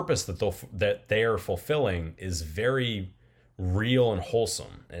the purpose that they are fulfilling is very real and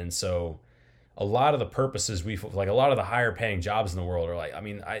wholesome. And so a lot of the purposes like a lot of the higher paying jobs in the world are like, I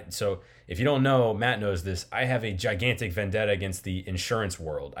mean, so if you don't know, Matt knows this, I have a gigantic vendetta against the insurance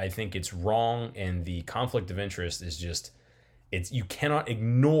world. I think it's wrong, and the conflict of interest is just, it's, you cannot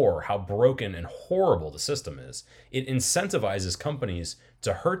ignore how broken and horrible the system is. It incentivizes companies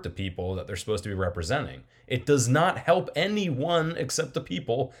to hurt the people that they're supposed to be representing. It does not help anyone except the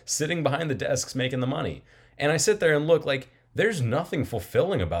people sitting behind the desks making the money. And I sit there and look like, there's nothing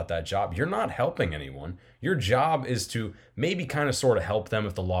fulfilling about that job. You're not helping anyone. Your job is to maybe kind of sort of help them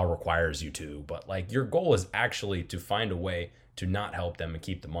if the law requires you to, but like your goal is actually to find a way to not help them and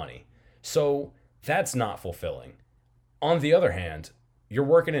keep the money. So that's not fulfilling. On the other hand, you're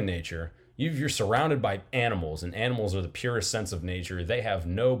working in nature, You're surrounded by animals, and animals are the purest sense of nature. They have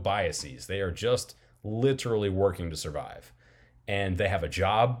no biases. They are just literally working to survive. And they have a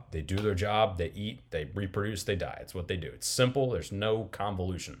job. They do their job. They eat. They reproduce. They die. It's what they do. It's simple. There's no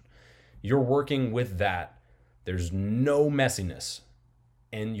convolution. You're working with that. There's no messiness.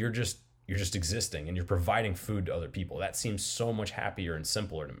 And you're just existing, and you're providing food to other people. That seems so much happier and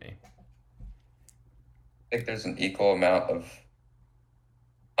simpler to me. I think there's an equal amount of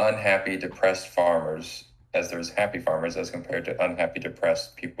unhappy, depressed farmers as there's happy farmers as compared to unhappy,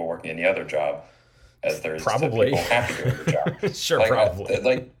 depressed people working any other job as there's probably people happy doing their job. Sure, like,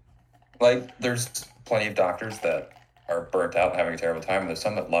 probably. Like there's plenty of doctors that are burnt out and having a terrible time, and there's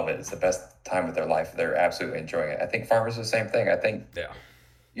some that love it. It's the best time of their life. They're absolutely enjoying it. I think farmers are the same thing. I think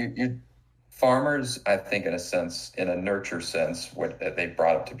you farmers, I think in a sense, in a nurture sense, what they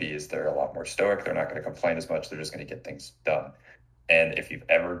brought up to be is they're a lot more stoic. They're not going to complain as much. They're just going to get things done. And if you've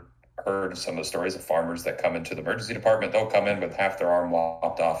ever heard some of the stories of farmers that come into the emergency department, they'll come in with half their arm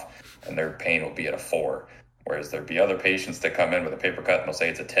lopped off and their pain will be at a 4. Whereas there'd be other patients that come in with a paper cut and they'll say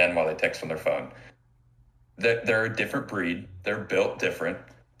it's a 10 while they text from their phone. They're a different breed. They're built different.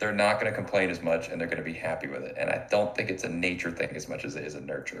 They're not going to complain as much, and they're going to be happy with it. And I don't think it's a nature thing as much as it is a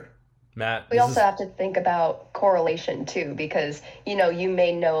nurture. Matt, we also have to think about correlation too, because you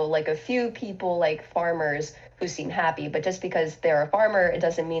may know like a few people like farmers who seem happy, but just because they're a farmer, it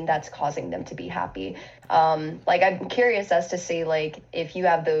doesn't mean that's causing them to be happy. Like I'm curious as to see like if you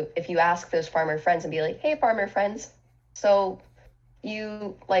ask those farmer friends and be like, hey farmer friends, so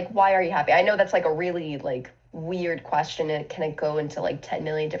you like, why are you happy? I know that's like a really like weird question, and it can go into like 10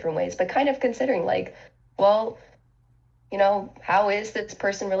 million different ways, but kind of considering like, well, how is this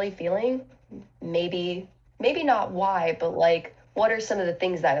person really feeling? Maybe not why, but like, what are some of the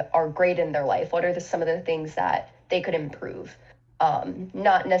things that are great in their life? What are some of the things that they could improve?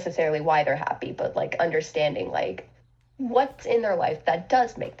 Not necessarily why they're happy, but like understanding like what's in their life that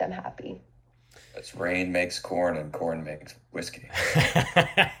does make them happy. That's rain makes corn and corn makes whiskey.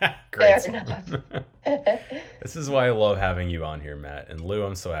 Great. This is why I love having you on here, Matt. And Lou,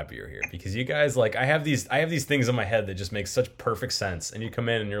 I'm so happy you're here, because you guys, like, I have these things in my head that just make such perfect sense. And you come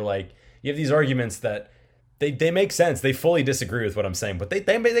in and you're like, you have these arguments that they make sense. They fully disagree with what I'm saying, but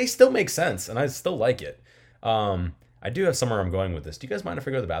they still make sense, and I still like it. I do have somewhere I'm going with this. Do you guys mind if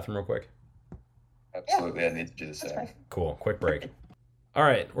I go to the bathroom real quick? Absolutely. Yeah. I need to do the same. Cool. Quick break. All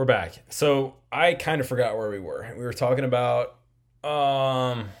right, we're back. So I kind of forgot where we were. We were talking about,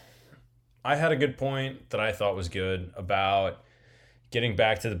 I had a good point that I thought was good about getting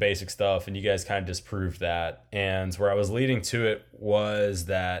back to the basic stuff, and you guys kind of disproved that. And where I was leading to it was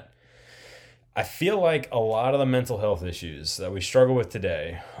that I feel like a lot of the mental health issues that we struggle with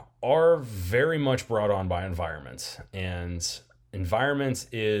today are very much brought on by environment. And environment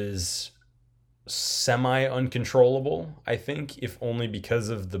is semi-uncontrollable, I think, if only because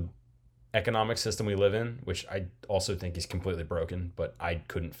of the economic system we live in, which I also think is completely broken, but I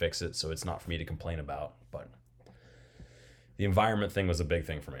couldn't fix it, so it's not for me to complain about. But the environment thing was a big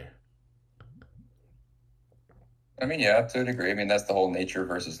thing for me. I mean, yeah, to a degree. I mean, that's the whole nature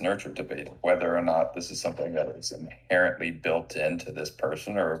versus nurture debate, whether or not this is something that is inherently built into this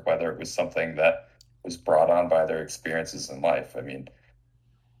person, or whether it was something that was brought on by their experiences in life. I mean,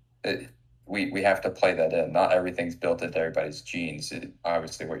 we have to play that in. Not everything's built into everybody's genes.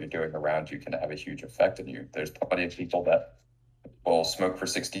 Obviously, what you're doing around you can have a huge effect on you. There's plenty of people that will smoke for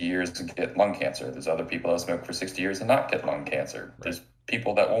 60 years and get lung cancer. There's other people that smoke for 60 years and not get lung cancer. Right. There's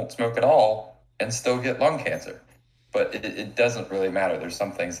people that won't smoke at all and still get lung cancer. But it doesn't really matter. There's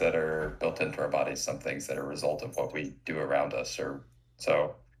some things that are built into our bodies, some things that are a result of what we do around us.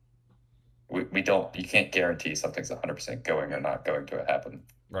 So you can't guarantee something's 100% going or not going to happen.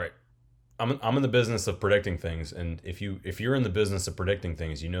 Right. I'm in the business of predicting things, and if you're in the business of predicting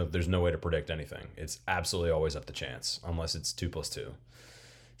things, there's no way to predict anything. It's absolutely always up to chance, unless it's 2 + 2.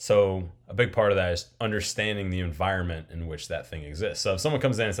 So a big part of that is understanding the environment in which that thing exists. So if someone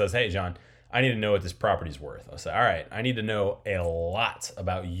comes in and says, "Hey, John, I need to know what this property's worth," I'll say, "All right, I need to know a lot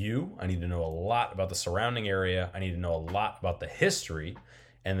about you. I need to know a lot about the surrounding area. I need to know a lot about the history,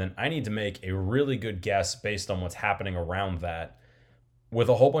 and then I need to make a really good guess based on what's happening around that, with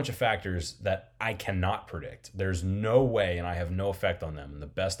a whole bunch of factors that I cannot predict. There's no way, and I have no effect on them. And the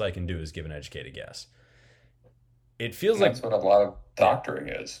best I can do is give an educated guess." It feels like that's what a lot of doctoring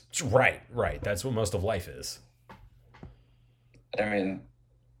is. Right. That's what most of life is. I mean,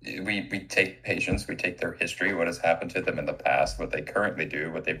 we take patients, we take their history, what has happened to them in the past, what they currently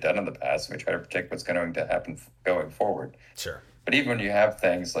do, what they've done in the past, and we try to predict what's going to happen going forward. Sure. But even when you have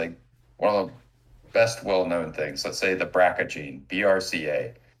things like one of the best well-known things, let's say the BRCA gene,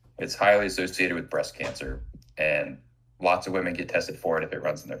 BRCA, It's highly associated with breast cancer, and lots of women get tested for it if it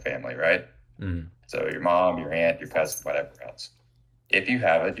runs in their family, right? Mm. So your mom, your aunt, your cousin, whatever else. If you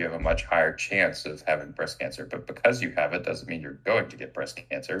have it, you have a much higher chance of having breast cancer. But because you have it doesn't mean you're going to get breast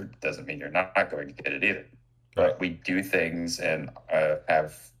cancer. Doesn't mean you're not going to get it either. But we do things and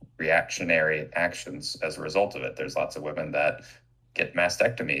have reactionary actions as a result of it. There's lots of women that get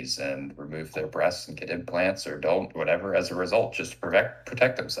mastectomies and remove their breasts and get implants or don't, whatever, as a result, just to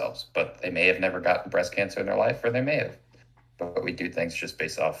protect themselves. But they may have never gotten breast cancer in their life, or they may have. But we do things just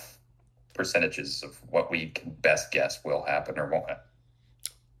based off percentages of what we can best guess will happen or won't happen.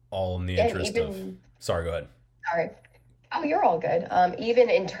 All in the interest of... Sorry, go ahead. Sorry. Oh, you're all good. Even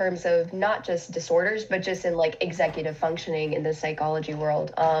in terms of not just disorders, but just in like executive functioning in the psychology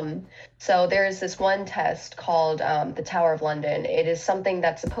world. So there's this one test called the Tower of London. It is something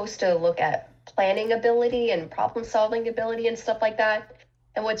that's supposed to look at planning ability and problem solving ability and stuff like that.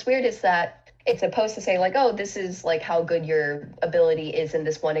 And what's weird is that it's supposed to say like, oh, this is like how good your ability is in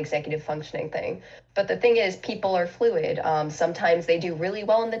this one executive functioning thing. But the thing is, people are fluid. Sometimes they do really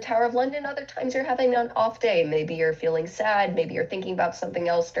well in the Tower of London. Other times you're having an off day. Maybe you're feeling sad. Maybe you're thinking about something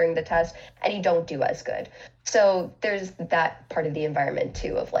else during the test and you don't do as good. So there's that part of the environment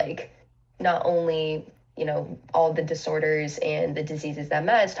too, of like, not only, you know, all the disorders and the diseases that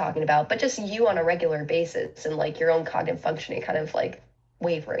Matt is talking about, but just you on a regular basis and like your own cognitive functioning kind of like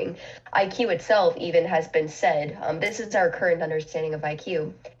wavering. IQ itself even has been said, this is our current understanding of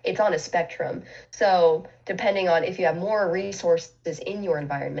IQ, it's on a spectrum. So depending on if you have more resources in your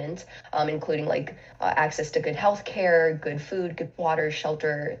environment, including like access to good health care, good food, good water,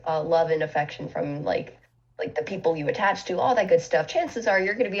 shelter, love and affection from like the people you attach to, all that good stuff, chances are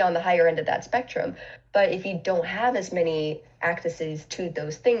you're going to be on the higher end of that spectrum. But if you don't have as many accesses to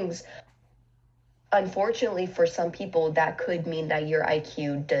those things, unfortunately, for some people, that could mean that your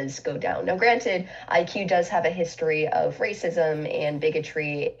IQ does go down. Now, granted, IQ does have a history of racism and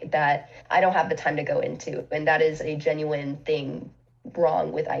bigotry that I don't have the time to go into, and that is a genuine thing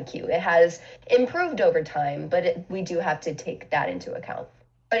wrong with IQ. It has improved over time, but we do have to take that into account.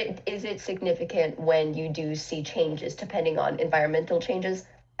 But is it significant when you do see changes depending on environmental changes?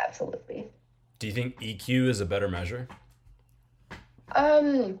 Absolutely. Do you think EQ is a better measure?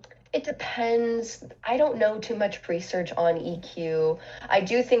 It depends. I don't know too much research on EQ. I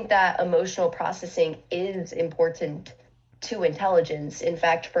do think that emotional processing is important to intelligence. In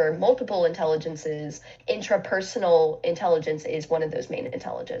fact, for multiple intelligences, intrapersonal intelligence is one of those main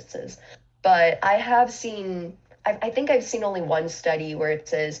intelligences. But I think I've seen only one study where it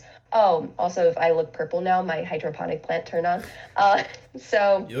says, oh, also, if I look purple now, my hydroponic plant turned on.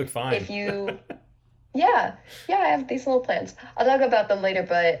 So you look fine. If you... Yeah, I have these little plants. I'll talk about them later,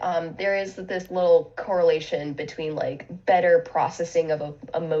 but there is this little correlation between like better processing of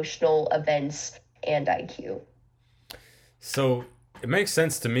emotional events and IQ. So it makes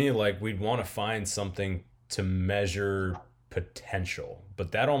sense to me, like we'd want to find something to measure potential,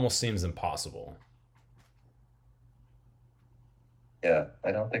 but that almost seems impossible. Yeah,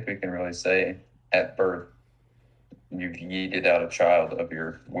 I don't think we can really say at birth you've yeeted out a child of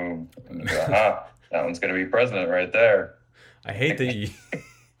your womb and go, that one's going to be president right there. I hate that you...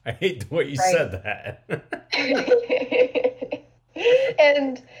 I hate the way you said that.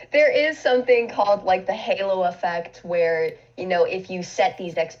 And there is something called like the halo effect where, you know, if you set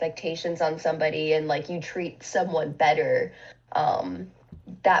these expectations on somebody and like you treat someone better,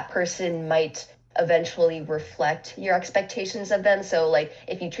 that person might eventually reflect your expectations of them. So like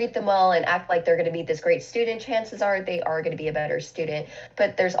if you treat them well and act like they're going to be this great student, chances are they are going to be a better student.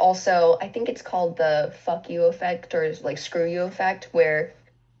 But there's also, I think it's called the fuck you effect or like screw you effect where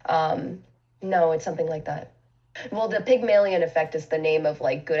no, it's something like that. Well, the Pygmalion effect is the name of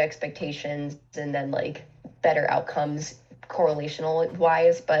like good expectations and then like better outcomes correlational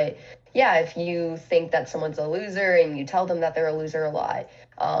wise. But yeah, if you think that someone's a loser and you tell them that they're a loser a lot,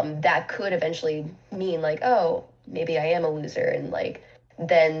 that could eventually mean like, oh, maybe I am a loser. And like,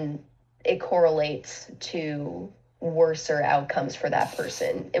 then it correlates to worser outcomes for that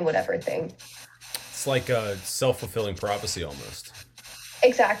person in whatever thing. It's like a self-fulfilling prophecy almost.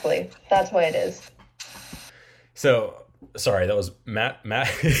 Exactly. That's what it is. So, sorry, that was Matt,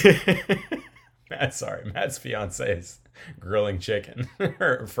 Matt's fiance's grilling chicken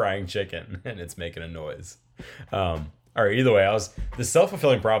or frying chicken and it's making a noise. All right, either way, the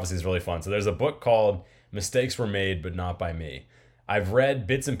self-fulfilling prophecy is really fun. So there's a book called Mistakes Were Made, But Not by Me. I've read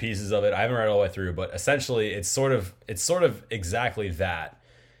bits and pieces of it. I haven't read it all the way through, but essentially it's sort of exactly that.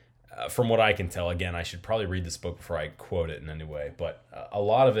 From what I can tell, again, I should probably read this book before I quote it in any way, but a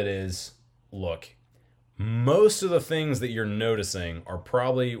lot of it is, look, most of the things that you're noticing are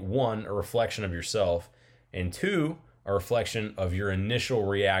probably one, a reflection of yourself, and two, a reflection of your initial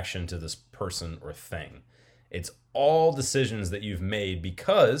reaction to this person or thing. It's all decisions that you've made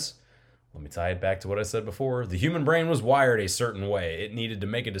because, let me tie it back to what I said before, the human brain was wired a certain way. It needed to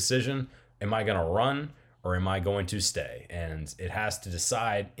make a decision. Am I going to run or am I going to stay? And it has to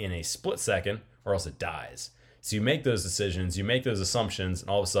decide in a split second or else it dies. So you make those decisions, you make those assumptions, and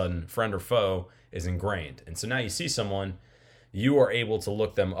all of a sudden, friend or foe is ingrained. And so now you see someone, you are able to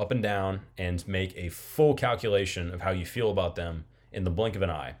look them up and down and make a full calculation of how you feel about them in the blink of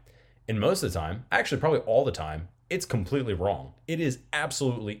an eye. And most of the time, actually probably all the time, it's completely wrong. It is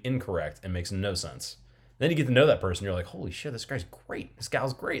absolutely incorrect and makes no sense. Then you get to know that person, you're like, holy shit, this guy's great. This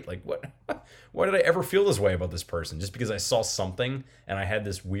gal's great. Like, what? Why did I ever feel this way about this person? Just because I saw something and I had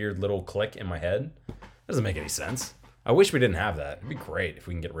this weird little click in my head? Doesn't make any sense. I wish we didn't have that. It'd be great if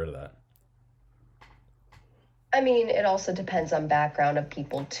we can get rid of that. I mean, it also depends on background of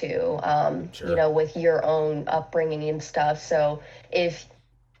people too. Sure. You know, with your own upbringing and stuff. So if,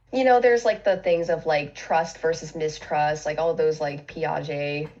 you know, there's like the things of like trust versus mistrust, like all those like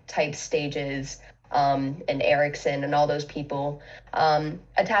Piaget type stages, and Erickson and all those people.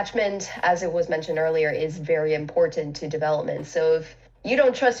 Attachment, as it was mentioned earlier, is very important to development. So if you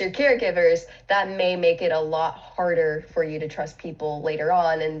don't trust your caregivers, that may make it a lot harder for you to trust people later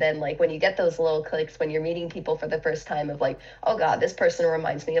on. And then like when you get those little clicks, when you're meeting people for the first time of like, oh God, this person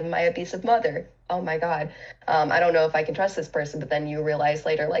reminds me of my abusive mother. Oh my God. I don't know if I can trust this person, but then you realize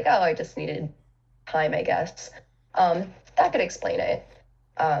later like, oh, I just needed time, I guess. That could explain it.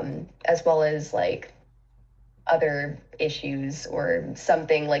 As well as like other issues or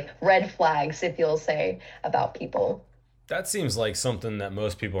something like red flags, if you'll say, about people. That seems like something that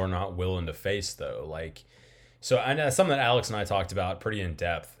most people are not willing to face, though. Like, so I know something that Alex and I talked about pretty in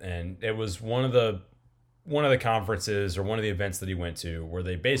depth, and it was one of the conferences or one of the events that he went to where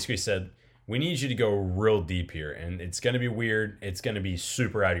they basically said, we need you to go real deep here, and it's going to be weird. It's going to be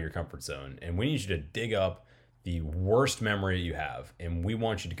super out of your comfort zone, and we need you to dig up the worst memory you have, and we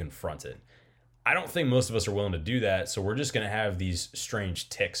want you to confront it. I don't think most of us are willing to do that, so we're just going to have these strange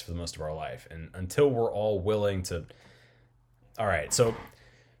tics for the most of our life, and until we're all willing to... All right, so,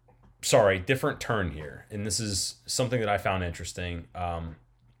 sorry, different turn here. And this is something that I found interesting.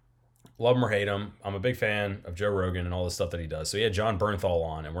 Love him or hate him, I'm a big fan of Joe Rogan and all the stuff that he does. So he had John Bernthal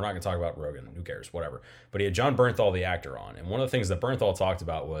on, and we're not going to talk about Rogan. Who cares? Whatever. But he had John Bernthal, the actor, on. And one of the things that Bernthal talked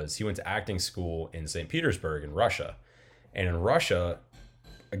about was he went to acting school in St. Petersburg in Russia. And in Russia,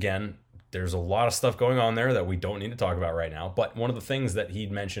 again, there's a lot of stuff going on there that we don't need to talk about right now. But one of the things that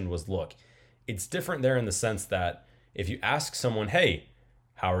he'd mentioned was, look, it's different there in the sense that if you ask someone, hey,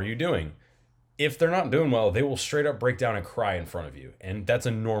 how are you doing? If they're not doing well, they will straight up break down and cry in front of you. And that's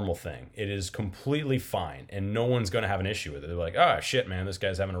a normal thing. It is completely fine. And no one's going to have an issue with it. They're like, oh, shit, man, this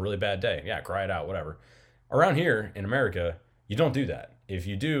guy's having a really bad day. Yeah, cry it out, whatever. Around here in America, you don't do that. If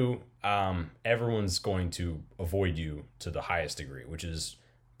you do, everyone's going to avoid you to the highest degree, which is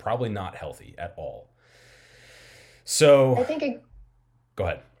probably not healthy at all. So I think go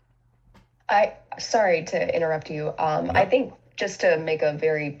ahead. Sorry to interrupt you. I think just to make a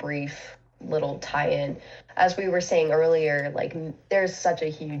very brief little tie-in, as we were saying earlier, like there's such a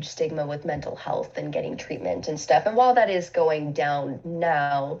huge stigma with mental health and getting treatment and stuff. And while that is going down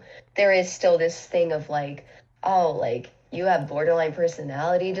now, there is still this thing of like, oh, like you have borderline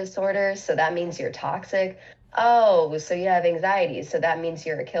personality disorder, so that means you're toxic. Oh, so you have anxiety, so that means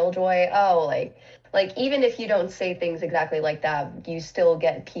you're a killjoy. Oh, like even if you don't say things exactly like that, you still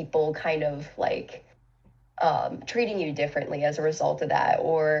get people kind of like treating you differently as a result of that,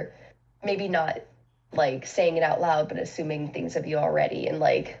 or maybe not like saying it out loud, but assuming things of you already. And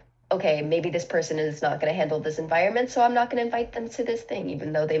like, okay, maybe this person is not going to handle this environment, so I'm not going to invite them to this thing,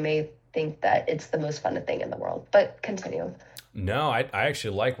 even though they may think that it's the most fun thing in the world. But continue. No, I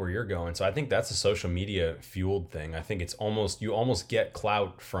actually like where you're going. So I think that's a social media fueled thing. I think it's you almost get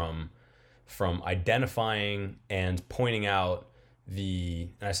clout from identifying and pointing out and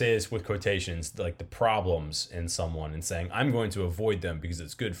I say this with quotations, like the problems in someone and saying, I'm going to avoid them because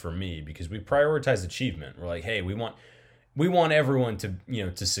it's good for me, because we prioritize achievement. We're like, hey, we want everyone to,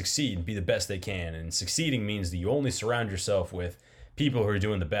 to succeed and be the best they can. And succeeding means that you only surround yourself with people who are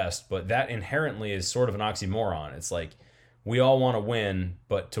doing the best. But that inherently is sort of an oxymoron. It's like, we all want to win,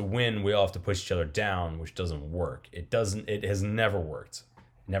 but to win, we all have to push each other down, which doesn't work. It has never worked.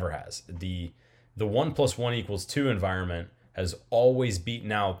 Never has. The 1 + 1 = 2 environment has always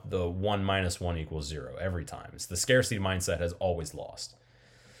beaten out the 1 - 1 = 0 every time. It's the scarcity mindset has always lost.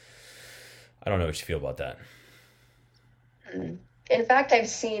 I don't know what you feel about that. In fact, I've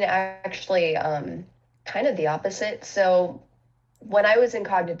seen actually kind of the opposite. So when I was in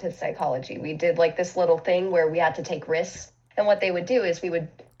cognitive psychology, we did like this little thing where we had to take risks. And what they would do is we would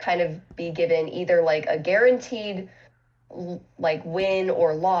kind of be given either like a guaranteed like win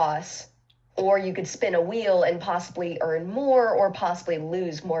or loss, or you could spin a wheel and possibly earn more or possibly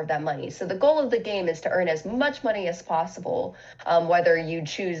lose more of that money. So the goal of the game is to earn as much money as possible, whether you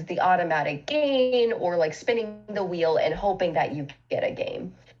choose the automatic gain or like spinning the wheel and hoping that you get a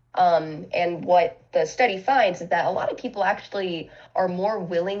game. And what the study finds is that a lot of people actually are more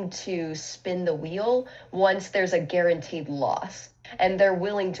willing to spin the wheel once there's a guaranteed loss. And they're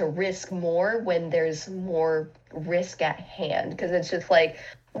willing to risk more when there's more risk at hand. Because it's just like,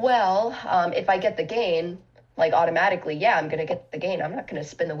 well, if I get the gain, like automatically, yeah, I'm going to get the gain. I'm not going to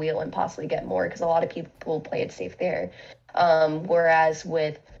spin the wheel and possibly get more because a lot of people play it safe there. Whereas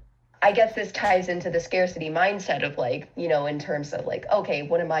with I guess this ties into the scarcity mindset of like, in terms of like, okay,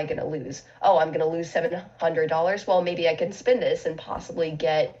 what am I going to lose? Oh, I'm going to lose $700. Well, maybe I can spin this and possibly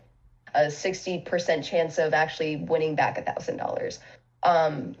get a 60% chance of actually winning back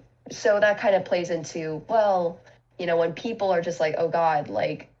 $1,000. So that kind of plays into, well, when people are just like, oh God,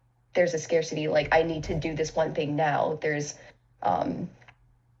 like there's a scarcity, like I need to do this one thing now. There's a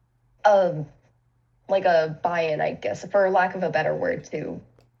like a buy-in, I guess, for lack of a better word, to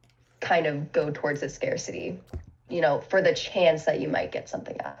kind of go towards the scarcity, for the chance that you might get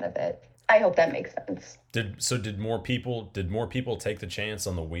something out of it. I hope that makes sense. Did more people take the chance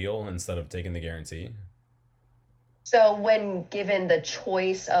on the wheel instead of taking the guarantee? So when given the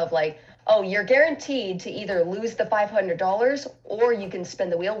choice of like, oh, you're guaranteed to either lose the $500 or you can spin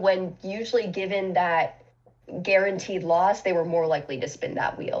the wheel, when usually given that guaranteed loss, they were more likely to spin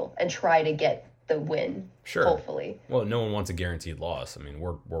that wheel and try to get the win. Sure. Hopefully. Well, no one wants a guaranteed loss. I mean,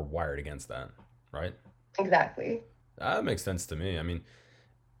 we're wired against that, right? Exactly. That makes sense to me. I mean,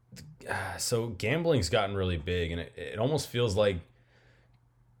 so gambling's gotten really big, and it almost feels like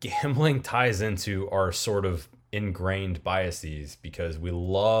gambling ties into our sort of ingrained biases because we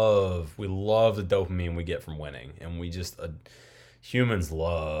love the dopamine we get from winning, and we just humans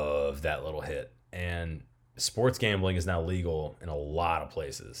love that little hit. And sports gambling is now legal in a lot of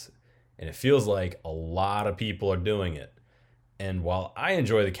places. And it feels like a lot of people are doing it. And while I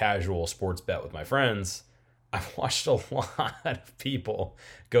enjoy the casual sports bet with my friends, I've watched a lot of people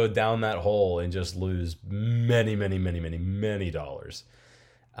go down that hole and just lose many, many, many, many, many dollars,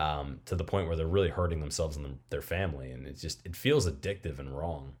 to the point where they're really hurting themselves and their family. And it feels addictive and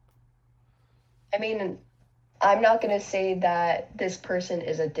wrong. I mean, I'm not going to say that this person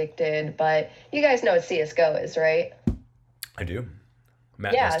is addicted, but you guys know what CSGO is, right? I do.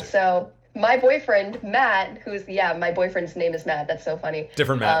 Matt yeah, so my boyfriend, Matt, my boyfriend's name is Matt. That's so funny.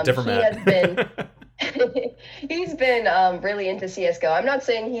 Different Matt. He's been really into CSGO. I'm not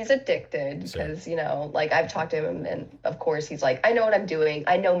saying he's addicted because, like I've talked to him and of course he's like, I know what I'm doing.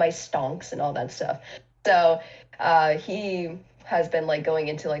 I know my stonks and all that stuff. So he has been like going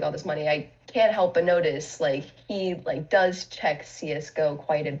into like all this money. I can't help but notice like he like does check CSGO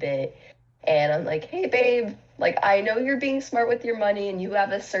quite a bit. And I'm like, hey, babe, like, I know you're being smart with your money and you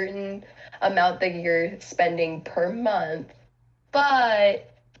have a certain amount that you're spending per month,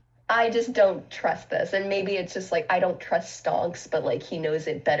 but I just don't trust this. And maybe it's just like, I don't trust stonks, but like, he knows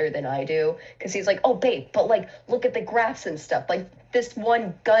it better than I do. Cause he's like, oh, babe, but like, look at the graphs and stuff. Like, this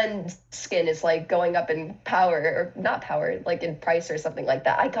one gun skin is like going up in power, or not power, like in price or something like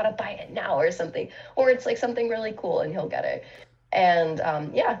that. I gotta buy it now or something. Or it's like something really cool and he'll get it. And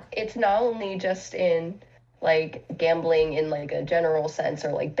it's not only just in like gambling in like a general sense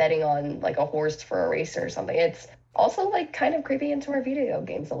or like betting on like a horse for a race or something. It's also like kind of creepy into our video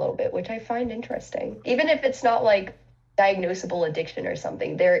games a little bit, which I find interesting. Even if it's not like diagnosable addiction or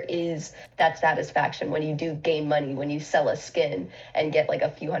something, there is that satisfaction when you do gain money, when you sell a skin and get like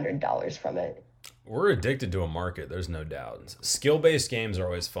a few $100s from it. We're addicted to a market, there's no doubt. Skill-based games are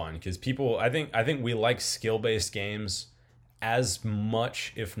always fun because people, I think we like skill-based games as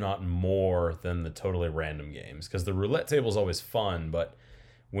much, if not more, than the totally random games. Because the roulette table is always fun, but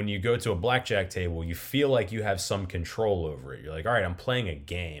when you go to a blackjack table, you feel like you have some control over it. You're like, all right, I'm playing a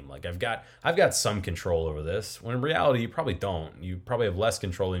game. Like I've got some control over this. When in reality, you probably don't. You probably have less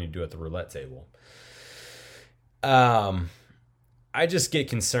control than you do at the roulette table. I just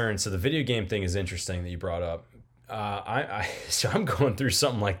get concerned. So the video game thing is interesting that you brought up. So I'm going through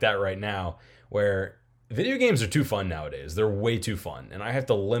something like that right now, where video games are too fun nowadays. They're way too fun, and I have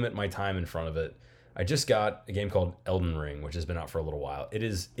to limit my time in front of it. I just got a game called Elden Ring, which has been out for a little while. It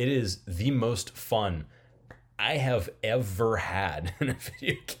is the most fun I have ever had in a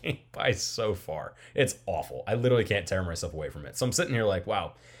video game by so far. It's awful. I literally can't tear myself away from it. So I'm sitting here like,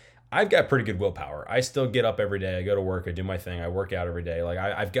 wow, I've got pretty good willpower. I still get up every day. I go to work. I do my thing. I work out every day. Like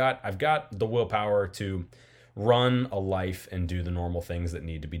I've got the willpower to run a life and do the normal things that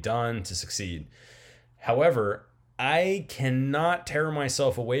need to be done to succeed. However, I cannot tear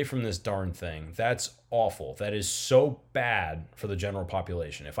myself away from this darn thing. That's awful. That is so bad for the general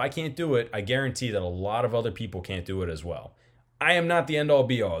population. If I can't do it, I guarantee that a lot of other people can't do it as well. I am not the end all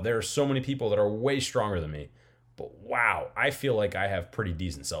be all. There are so many people that are way stronger than me. But wow, I feel like I have pretty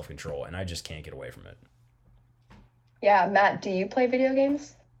decent self-control and I just can't get away from it. Yeah, Matt, do you play video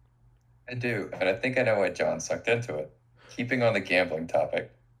games? I do, and I think I know why John sucked into it. Keeping on the gambling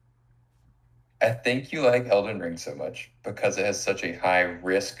topic, I think you like Elden Ring so much because it has such a high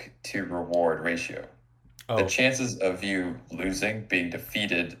risk to reward ratio. Oh, The chances of you losing, being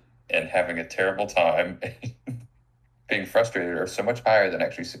defeated, and having a terrible time, being frustrated are so much higher than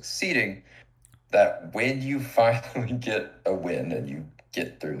actually succeeding that when you finally get a win and you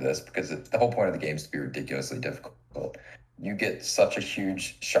get through this, because the whole point of the game is to be ridiculously difficult, you get such a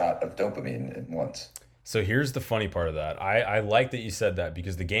huge shot of dopamine at once. so here's the funny part of that. I like that you said that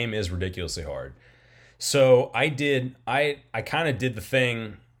because the game is ridiculously hard. So I kind of did the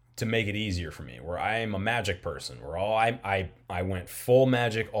thing to make it easier for me, where I am a magic person, where I went full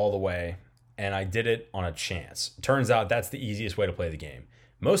magic all the way, and I did it on a chance. Turns out that's the easiest way to play the game.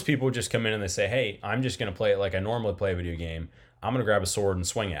 Most people just come in and they say, hey, I'm just going to play it like I normally play a video game. I'm going to grab a sword and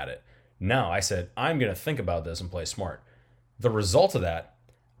swing at it. No, I said, I'm going to think about this and play smart. The result of that,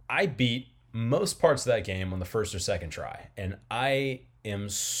 I beat most parts of that game on the first or second try, and I am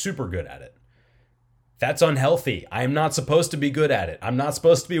super good at it. That's unhealthy. I'm not supposed to be good at it. I'm not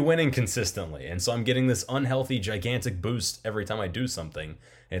supposed to be winning consistently. And so I'm getting this unhealthy, gigantic boost every time I do something.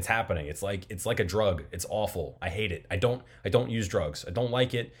 And it's happening. It's like a drug. It's awful. I hate it. I don't use drugs. I don't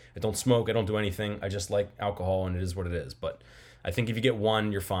like it. I don't smoke. I don't do anything. I just like alcohol, and it is what it is. But I think if you get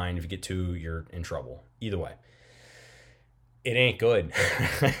one, you're fine. If you get two, you're in trouble. Either way. It ain't good.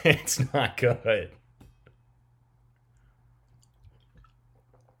 It's not good.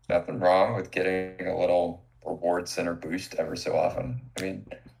 Nothing wrong with getting a little reward center boost ever so often. I mean,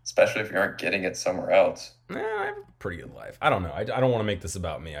 especially if you aren't getting it somewhere else. I have a pretty good life. I don't know. I don't want to make this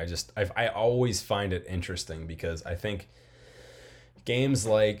about me. I always find it interesting because I think games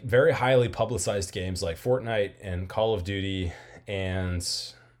like very highly publicized games like Fortnite and Call of Duty, and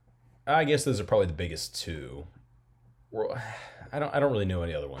I guess those are probably the biggest two. Well, I don't really know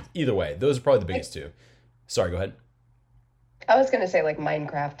any other ones. Either way, those are probably the biggest two. Sorry, go ahead. I was going to say like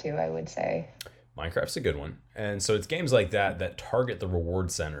Minecraft too, I would say. Minecraft's a good one. And so it's games like that that target the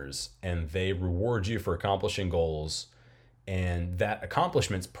reward centers, and they reward you for accomplishing goals, and that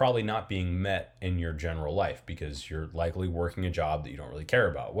accomplishment's probably not being met in your general life because you're likely working a job that you don't really care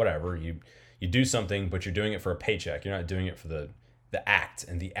about. Whatever, you do something, but you're doing it for a paycheck. You're not doing it for the act,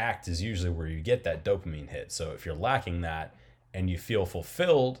 and the act is usually where you get that dopamine hit. So if you're lacking that and you feel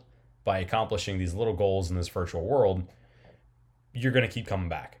fulfilled by accomplishing these little goals in this virtual world, you're going to keep coming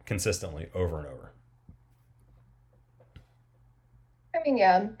back consistently over and over. I mean,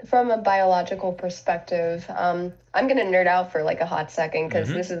 yeah, from a biological perspective, I'm going to nerd out for like a hot second because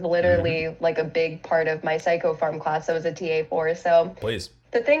this is literally like a big part of my psychopharm class I was a TA for. So Please.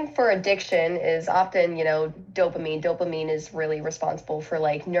 the thing for addiction is often, dopamine. Dopamine is really responsible for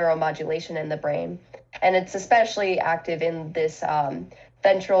like neuromodulation in the brain. And it's especially active in this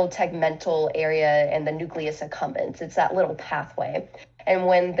ventral tegmental area and the nucleus accumbens. It's that little pathway. And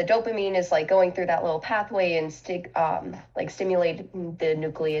when the dopamine is like going through that little pathway and stimulating the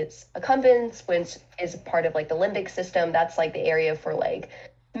nucleus accumbens, which is part of like the limbic system, that's like the area for like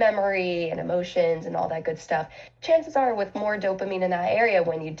memory and emotions and all that good stuff. Chances are with more dopamine in that area,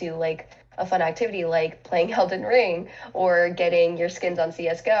 when you do like a fun activity like playing Elden Ring or getting your skins on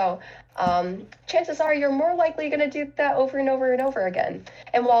CSGO, chances are you're more likely going to do that over and over and over again.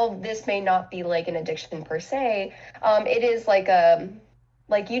 And while this may not be like an addiction per se, it is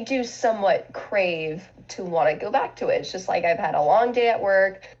like you do somewhat crave to want to go back to it. It's just like I've had a long day at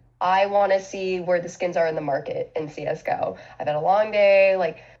work. I want to see where the skins are in the market in CSGO. I've had a long day,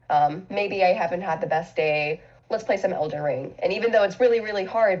 maybe I haven't had the best day. Let's play some Elden Ring. And even though it's really, really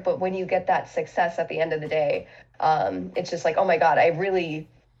hard, but when you get that success at the end of the day, it's just like, oh my God, I really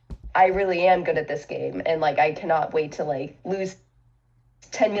am good at this game. And like, I cannot wait to like lose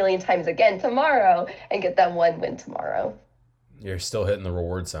 10 million times again tomorrow and get that one win tomorrow. You're still hitting the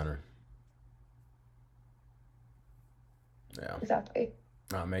reward center. Yeah. Exactly.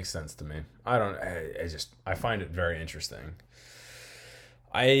 That makes sense to me. I find it very interesting.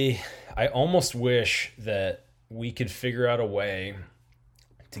 I almost wish that we could figure out a way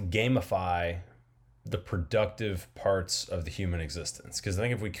to gamify the productive parts of the human existence. Because I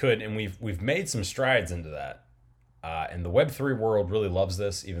think if we could, and we've made some strides into that, and the Web3 world really loves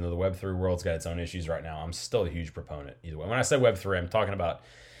this, even though the Web3 world's got its own issues right now. I'm still a huge proponent either way. When I say Web3, I'm talking about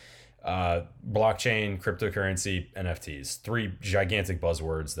blockchain, cryptocurrency, NFTs, three gigantic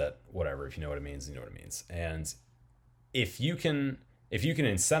buzzwords that whatever, if you know what it means, you know what it means. And if you can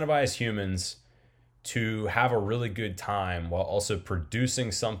incentivize humans to have a really good time while also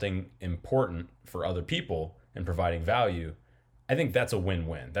producing something important for other people and providing value, I think that's a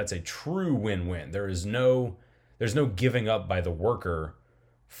win-win. That's a true win-win. There's no giving up by the worker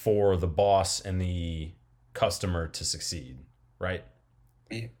for the boss and the customer to succeed, right?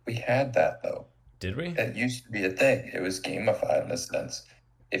 We had that though. Did we? It used to be a thing. It was gamified in a sense.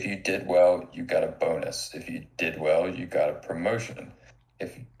 If you did well, you got a bonus. If you did well, you got a promotion.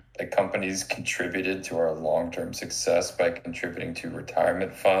 If the companies contributed to our long-term success by contributing to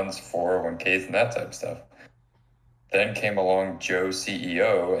retirement funds, 401ks, and that type of stuff. Then came along Joe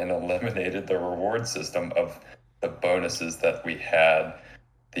CEO and eliminated the reward system of the bonuses that we had,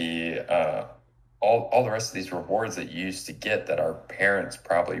 the all the rest of these rewards that you used to get that our parents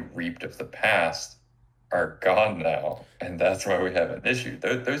probably reaped of the past are gone now, and that's why we have an issue.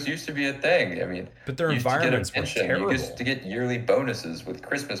 Those used to be a thing. I mean, but their environments were terrible. You used to get yearly bonuses with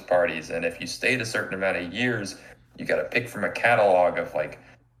Christmas parties, and if you stayed a certain amount of years, you got to pick from a catalog of like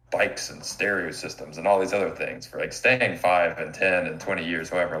bikes and stereo systems and all these other things for like staying 5 and 10 and 20 years,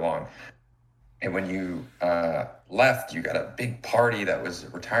 however long. And when you left, you got a big party that was a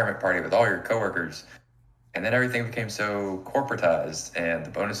retirement party with all your coworkers, and then everything became so corporatized, and the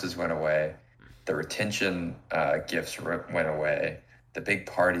bonuses went away. The retention gifts went away. The big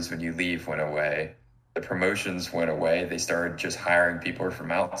parties when you leave went away. The promotions went away. They started just hiring people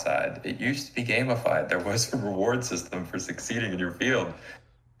from outside. It used to be gamified. There was a reward system for succeeding in your field,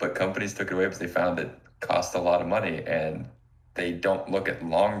 but companies took it away because they found it cost a lot of money, and they don't look at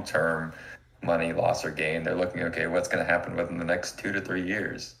long-term money loss or gain. They're looking, okay, what's going to happen within the next 2 to 3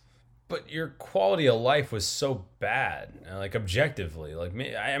 years? But your quality of life was so bad, like objectively. Like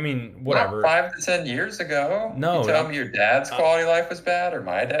me, I mean, whatever. Not 5 to 10 years ago. No, you tell me your dad's quality of life was bad, or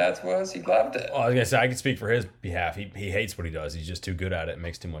my dad's was. He loved it. Well, I was gonna say I can speak for his behalf. He hates what he does. He's just too good at it and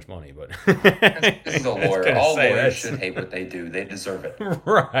makes too much money. But this is a lawyer. All lawyers should hate what they do. They deserve it.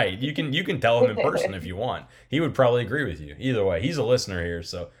 Right. You can tell him in person if you want. He would probably agree with you. Either way, he's a listener here,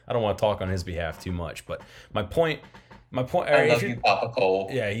 so I don't want to talk on his behalf too much. But my point. I love you, Papa Cole.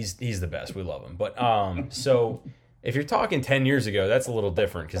 Yeah, he's the best. We love him. But so if you're talking 10 years ago, that's a little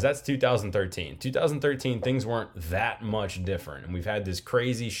different because that's 2013. 2013, things weren't that much different, and we've had this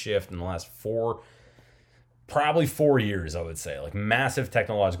crazy shift in the last probably 4 years, I would say, like massive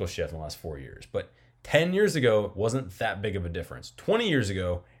technological shift in the last 4 years. But 10 years ago wasn't that big of a difference. 20 years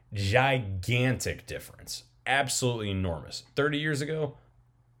ago, gigantic difference, absolutely enormous. 30 years ago,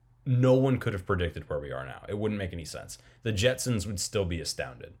 no one could have predicted where we are now. It wouldn't make any sense. The Jetsons would still be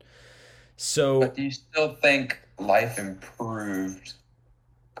astounded. So, but do you still think life improved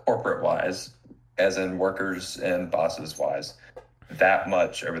corporate-wise, as in workers and bosses-wise, that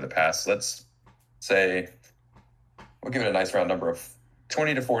much over the past, let's say, we'll give it a nice round number of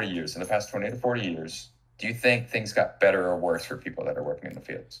 20 to 40 years. In the past 20 to 40 years, do you think things got better or worse for people that are working in the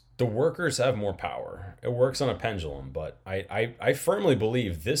fields? The workers have more power. It works on a pendulum, but I firmly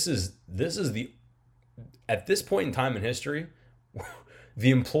believe this is the, at this point in time in history,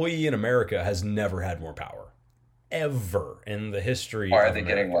 the employee in America has never had more power. Ever in the history of America. Why are they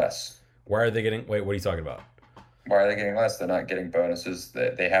getting less? Why are they getting, wait, what are you talking about? Why are they getting less? They're not getting bonuses.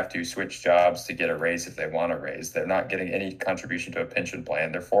 They have to switch jobs to get a raise if they want a raise. They're not getting any contribution to a pension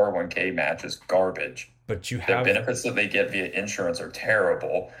plan. Their 401k match is garbage. But you have the benefits that they get via insurance are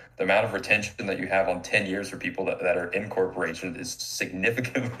terrible. The amount of retention that you have on 10 years for people that are in corporation is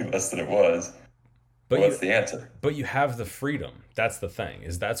significantly less than it was. But what's the answer? But you have the freedom. That's the thing.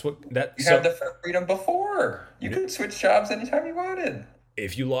 Is that's what that you had the freedom before. You could switch jobs anytime you wanted.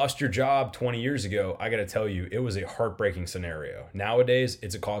 If you lost your job 20 years ago, I got to tell you, it was a heartbreaking scenario. Nowadays,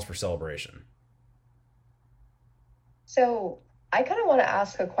 it's a cause for celebration. So I kind of want to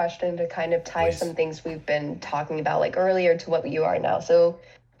ask a question to kind of tie some things we've been talking about like earlier to what you are now. So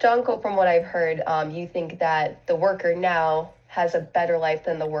John Cole, from what I've heard, you think that the worker now has a better life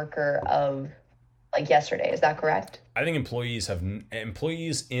than the worker of like yesterday. Is that correct? I think employees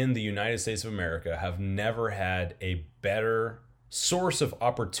in the United States of America have never had a better source of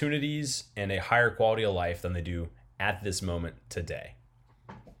opportunities and a higher quality of life than they do at this moment today.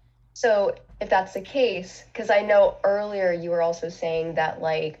 So if that's the case, because I know earlier you were also saying that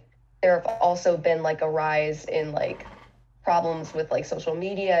like there have also been like a rise in like problems with like social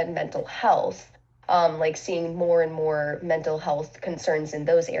media and mental health. like seeing more and more mental health concerns in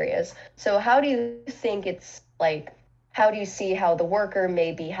those areas. So how do you think it's like, how do you see how the worker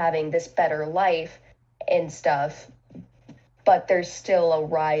may be having this better life and stuff, but there's still a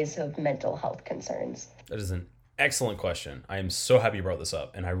rise of mental health concerns? That is an excellent question. I am so happy you brought this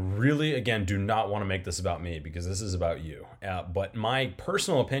up. And I really, again, do not want to make this about me because this is about you. But my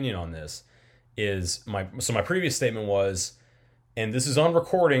personal opinion on this is my previous statement was, and this is on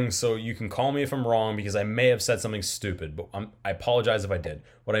recording, so you can call me if I'm wrong because I may have said something stupid, but I apologize if I did.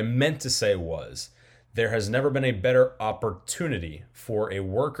 What I meant to say was, there has never been a better opportunity for a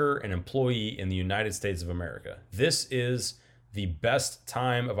worker, an employee in the United States of America. This is the best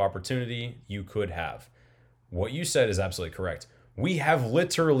time of opportunity you could have. What you said is absolutely correct. We have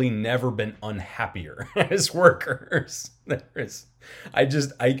literally never been unhappier as workers.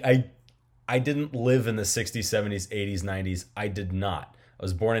 I didn't live in the 60s, 70s, 80s, 90s. I did not. I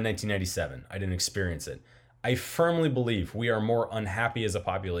was born in 1997. I didn't experience it. I firmly believe we are more unhappy as a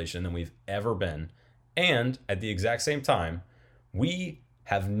population than we've ever been. And at the exact same time, we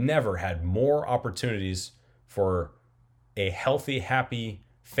have never had more opportunities for a healthy, happy,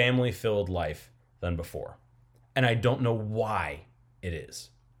 family-filled life than before. And I don't know why it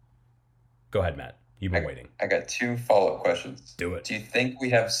is. Go ahead, Matt. You've been waiting. I got 2 follow-up questions. Do it. Do you think we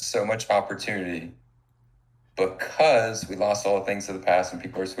have so much opportunity because we lost all the things of the past and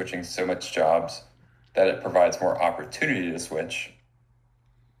people are switching so much jobs that it provides more opportunity to switch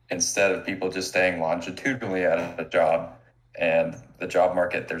instead of people just staying longitudinally at a job and the job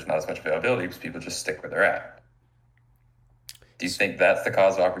market, there's not as much availability because people just stick where they're at? Do you think that's the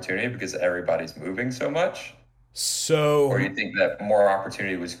cause of opportunity because everybody's moving so much? Or do you think that more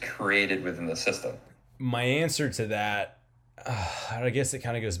opportunity was created within the system? My answer to that, I guess it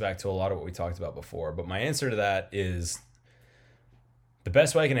kind of goes back to a lot of what we talked about before, but my answer to that is, the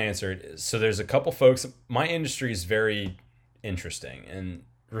best way I can answer it is, so there's a couple folks, my industry is very interesting, and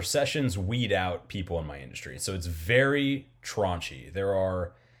recessions weed out people in my industry. So it's very traunchy.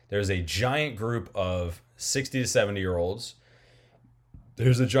 There's a giant group of 60 to 70-year-olds.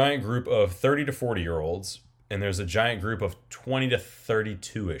 There's a giant group of 30 to 40-year-olds. And there's a giant group of 20 to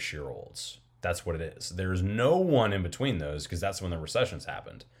 32-ish-year-olds. That's what it is. There's no one in between those because that's when the recessions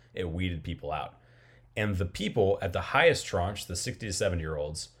happened. It weeded people out. And the people at the highest tranche, the 60 to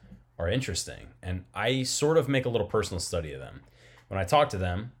 70-year-olds, are interesting. And I sort of make a little personal study of them. When I talk to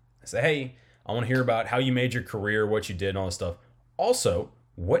them, I say, hey, I want to hear about how you made your career, what you did, and all this stuff. Also,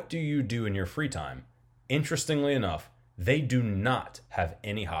 what do you do in your free time? Interestingly enough, they do not have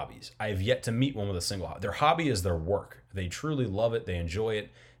any hobbies. I have yet to meet one with a single hobby. Their hobby is their work. They truly love it. They enjoy it.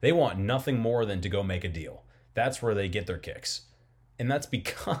 They want nothing more than to go make a deal. That's where they get their kicks. And that's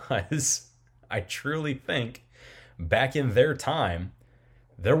because I truly think back in their time,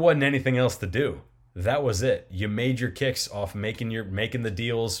 there wasn't anything else to do. That was it. You made your kicks off making the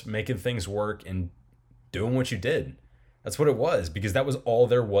deals, making things work, and doing what you did. That's what it was, because that was all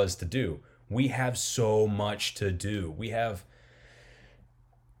there was to do. We have so much to do. We have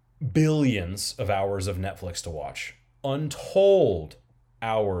billions of hours of Netflix to watch, untold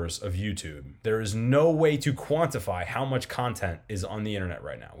hours of YouTube. There is no way to quantify how much content is on the internet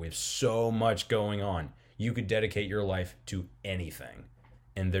right now. We have so much going on. You could dedicate your life to anything,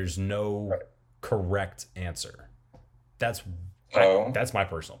 and there's no correct answer. That's my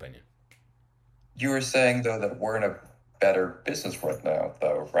personal opinion. You were saying, though, that we're in a better business right now,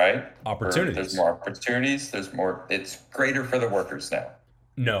 though, right? Opportunities. There's more opportunities. It's greater for the workers now.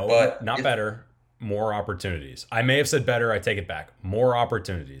 No, but not better. More opportunities. I may have said better. I take it back. More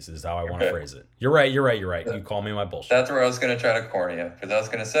opportunities is how I want to phrase it. You're right. You call me my bullshit. That's where I was going to try to corner you. Because I was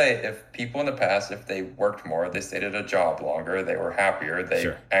going to say, if people in the past, if they worked more, they stayed at a job longer, they were happier,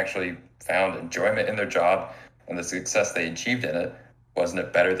 they actually found enjoyment in their job and the success they achieved in it, wasn't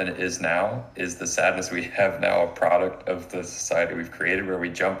it better than it is now? Is the sadness we have now a product of the society we've created where we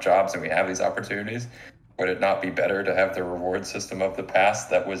jump jobs and we have these opportunities? Would it not be better to have the reward system of the past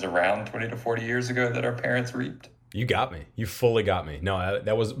that was around 20 to 40 years ago that our parents reaped? You got me. You fully got me. No,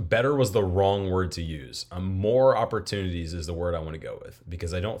 that was better was the wrong word to use. More opportunities is the word I want to go with,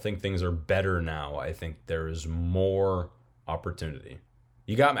 because I don't think things are better now. I think there is more opportunity.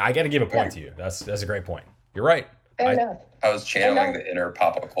 You got me. I got to give a point to you. That's a great point. You're right. I was channeling the inner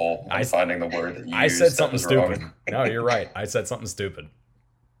Papa Cole and finding the word that you I used said something stupid. Wrong. No, you're right. I said something stupid.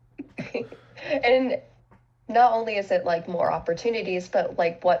 And not only is it like more opportunities, but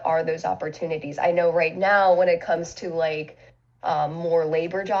like, what are those opportunities? I know right now when it comes to like more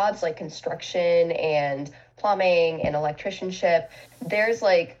labor jobs like construction and plumbing and electricianship, there's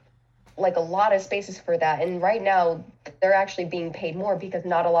like a lot of spaces for that. And right now they're actually being paid more because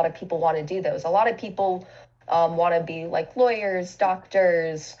not a lot of people want to do those. A lot of people want to be like lawyers,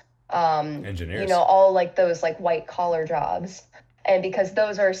 doctors, Engineers. all like those like white collar jobs. And because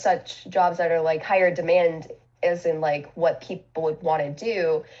those are such jobs that are like higher demand, as in like what people would want to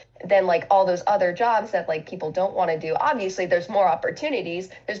do, than like all those other jobs that like people don't want to do. Obviously, there's more opportunities.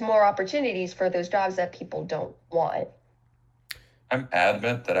 There's more opportunities for those jobs that people don't want. I'm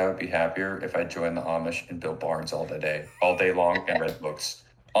adamant that I would be happier if I joined the Amish and built barns all day long, and read books.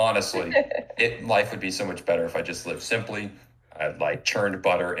 Honestly, life would be so much better if I just lived simply. I'd like churned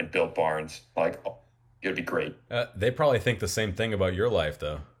butter and built barns. Like, it would be great. They probably think the same thing about your life,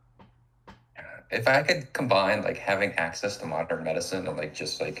 though. If I could combine like having access to modern medicine and like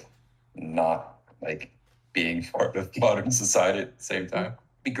just like not like being part of modern society at the same time, it'd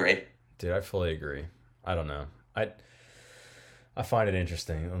be great. Dude, I fully agree. I don't know. I find it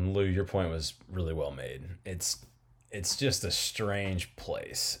interesting. And Lou, your point was really well made. It's just a strange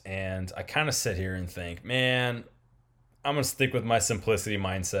place. And I kind of sit here and think, man, I'm going to stick with my simplicity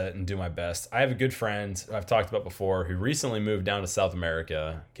mindset and do my best. I have a good friend who I've talked about before who recently moved down to South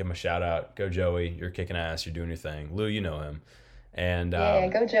America. Give him a shout out. Go Joey. You're kicking ass. You're doing your thing. Lou, you know him. And yeah,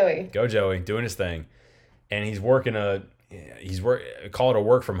 go Joey. Go Joey, doing his thing. And he's working call it a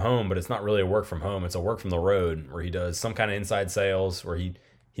work from home, but it's not really a work from home. It's a work from the road where he does some kind of inside sales where he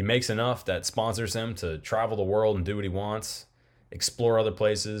makes enough that sponsors him to travel the world and do what he wants, explore other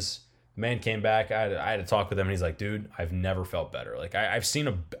places. The man came back. I had to talk with him, and he's like, "Dude, I've never felt better. Like I've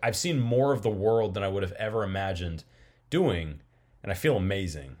seen more of the world than I would have ever imagined doing, and I feel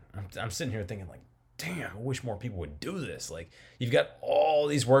amazing." I'm sitting here thinking like, "Damn, I wish more people would do this." Like you've got all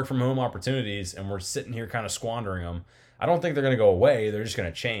these work from home opportunities, and we're sitting here kind of squandering them. I don't think they're going to go away. They're just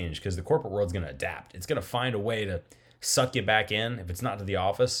going to change because the corporate world's going to adapt. It's going to find a way to suck you back in. If it's not to the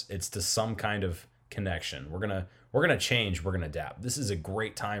office, it's to some kind of connection. We're gonna change. We're gonna adapt. This is a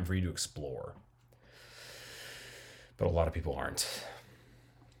great time for you to explore, but a lot of people aren't.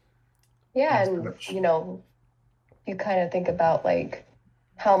 Yeah, and you kind of think about like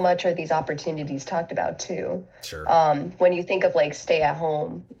how much are these opportunities talked about too. Sure. When you think of like stay at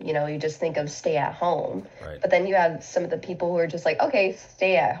home, you just think of stay at home. Right. But then you have some of the people who are just like, okay,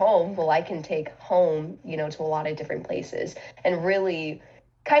 stay at home. Well, I can take home, to a lot of different places, and really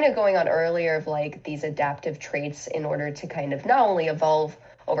kind of going on earlier of like these adaptive traits in order to kind of not only evolve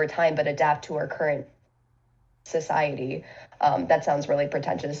over time, but adapt to our current society. That sounds really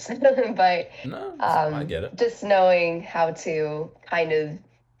pretentious, but no, I get it. Just knowing how to kind of,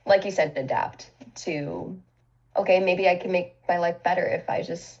 like you said, adapt to, okay, maybe I can make my life better if I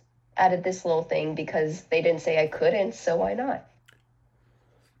just added this little thing because they didn't say I couldn't, so why not?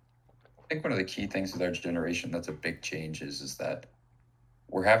 I think one of the key things with our generation that's a big change is that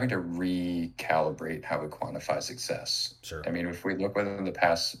we're having to recalibrate how we quantify success. Sure. I mean, if we look within the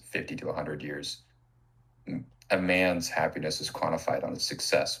past 50 to 100 years, a man's happiness is quantified on his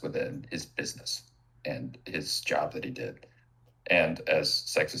success within his business and his job that he did. And as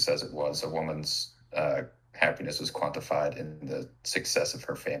sexist as it was, a woman's happiness was quantified in the success of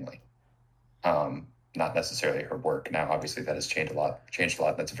her family, not necessarily her work. Now, obviously, that has changed a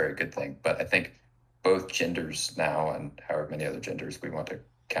lot. That's a very good thing. But I think both genders now, and however many other genders we want to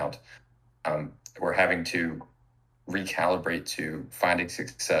count, we're having to recalibrate to finding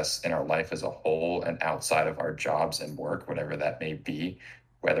success in our life as a whole and outside of our jobs and work, whatever that may be,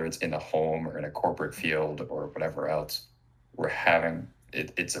 whether it's in the home or in a corporate field or whatever else. We're having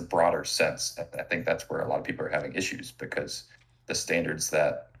it's a broader sense. I think that's where a lot of people are having issues because the standards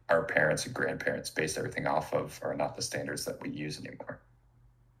that our parents and grandparents based everything off of are not the standards that we use anymore.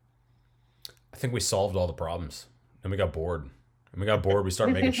 I think we solved all the problems. Then we got bored. We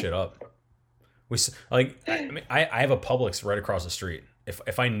started making shit up. I have a Publix right across the street.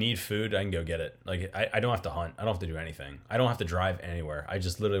 If I need food, I can go get it. Like I don't have to hunt. I don't have to do anything. I don't have to drive anywhere. I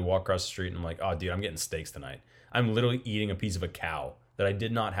just literally walk across the street and I'm like, oh, dude, I'm getting steaks tonight. I'm literally eating a piece of a cow that I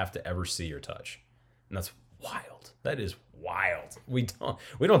did not have to ever see or touch. And that's wild. That is wild. We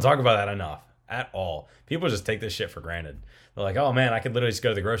don't talk about that enough at all. People just take this shit for granted. They're like, oh man, I could literally just go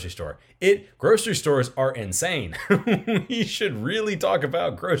to the grocery store. Grocery stores are insane. We should really talk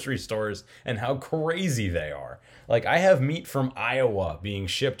about grocery stores and how crazy they are. Like I have meat from Iowa being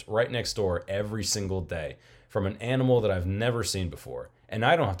shipped right next door every single day from an animal that I've never seen before. And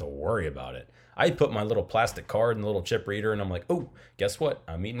I don't have to worry about it. I put my little plastic card in the little chip reader and I'm like, oh, guess what?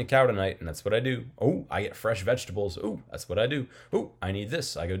 I'm eating a cow tonight and that's what I do. Oh, I get fresh vegetables. Oh, that's what I do. Oh, I need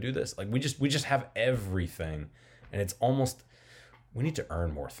this. I go do this. Like we just have everything. And it's almost, we need to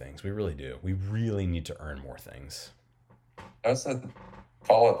earn more things. We really do. We really need to earn more things. That's the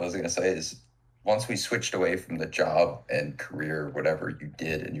follow-up I was going to say is once we switched away from the job and career, whatever you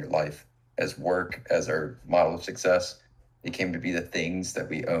did in your life as work, as our model of success, it came to be the things that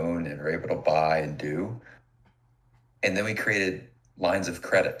we own and are able to buy and do. And then we created lines of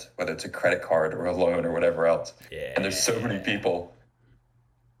credit, whether it's a credit card or a loan or whatever else. Yeah. And there's so many people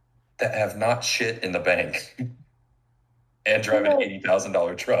that have not shit in the bank and drive an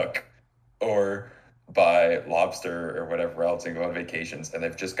 $80,000 truck or buy lobster or whatever else and go on vacations, and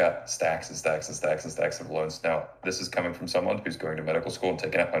they've just got stacks and stacks and stacks and stacks of loans. Now, this is coming from someone who's going to medical school and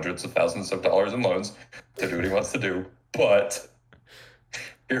taking out hundreds of thousands of dollars in loans to do what he wants to do. But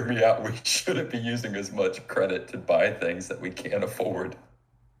hear me out, we shouldn't be using as much credit to buy things that we can't afford.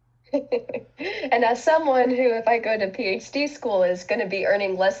 And as someone who, if I go to PhD school, is going to be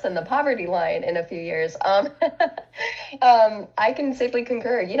earning less than the poverty line in a few years, I can safely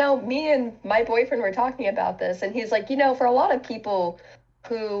concur. Me and my boyfriend were talking about this, and he's like, for a lot of people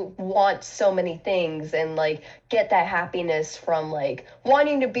who want so many things and like get that happiness from like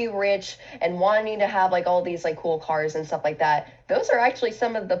wanting to be rich and wanting to have like all these like cool cars and stuff like that, those are actually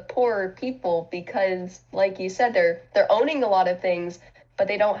some of the poorer people, because like you said, they're owning a lot of things, but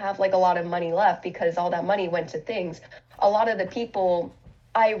they don't have like a lot of money left because all that money went to things. A lot of the people,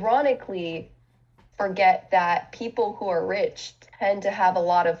 ironically, forget that people who are rich tend to have a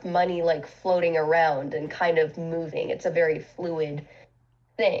lot of money like floating around and kind of moving. It's a very fluid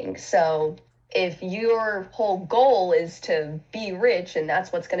thing. So if your whole goal is to be rich and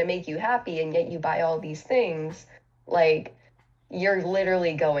that's what's going to make you happy, and yet you buy all these things, like, you're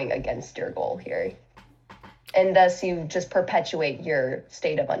literally going against your goal here. And thus you just perpetuate your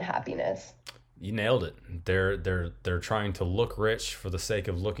state of unhappiness. You nailed it. They're trying to look rich for the sake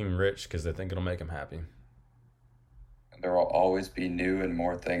of looking rich because they think it'll make them happy. There will always be new and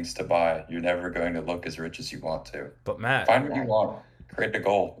more things to buy. You're never going to look as rich as you want to. But Matt, find what you want, create a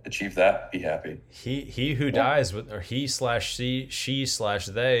goal, achieve that, be happy. He who dies with, or she/they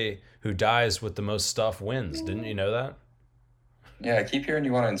who dies with the most stuff wins. Didn't you know that? Yeah, I keep hearing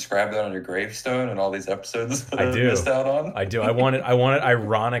you want to inscribe that on your gravestone and all these episodes that I I do. missed out on. I do. I want it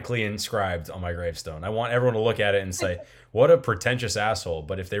ironically inscribed on my gravestone. I want everyone to look at it and say, what a pretentious asshole.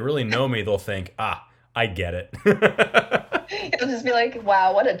 But if they really know me, they'll think, I get it. It'll just be like,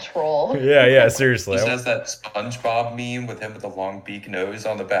 wow, what a troll. Yeah, seriously. He says that SpongeBob meme with him with the long beak nose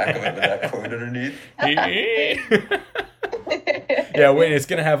on the back of it with that quote underneath. Yeah, wait, it's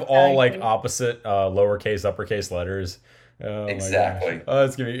going to have all like opposite lowercase, uppercase letters. Oh, exactly. Oh,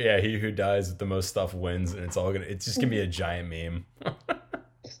 it's gonna be he who dies with the most stuff wins, and it's just gonna be a giant meme.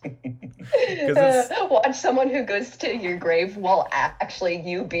 Watch someone who goes to your grave while actually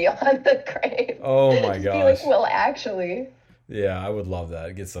you be on the grave. Oh my gosh. Be like, well, actually. Yeah, I would love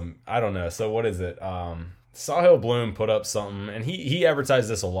that. Get some. I don't know. So what is it? Sahil Bloom put up something, and he advertised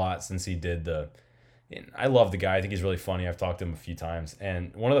this a lot since he did the. And I love the guy. I think he's really funny. I've talked to him a few times,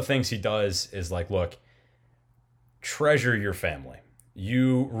 and one of the things he does is like, look. Treasure your family.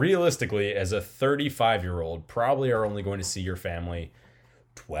 You realistically, as a 35-year-old, probably are only going to see your family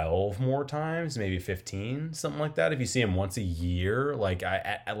 12 more times, maybe 15, something like that. If you see them once a year,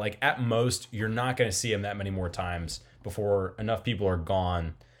 at most, you're not going to see them that many more times before enough people are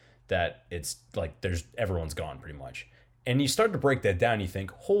gone that it's like everyone's gone pretty much. And you start to break that down. You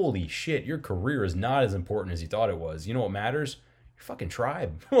think, holy shit, your career is not as important as you thought it was. You know what matters? Fucking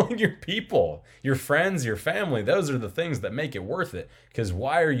tribe, your people, your friends, your family. Those are the things that make it worth it. Because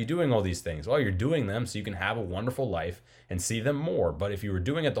why are you doing all these things? Well, you're doing them so you can have a wonderful life and see them more. But if you were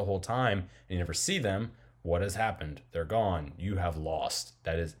doing it the whole time and you never see them, what has happened? They're gone. You have lost.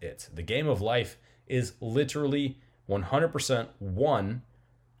 That is it. The game of life is literally 100% won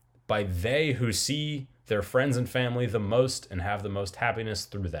by they who see their friends and family the most and have the most happiness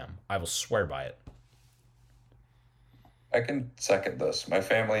through them. I will swear by it. I can second this. My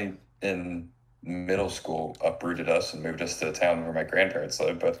family in middle school uprooted us and moved us to a town where my grandparents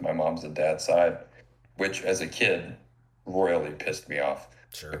lived, both my mom's and dad's side, which as a kid royally pissed me off.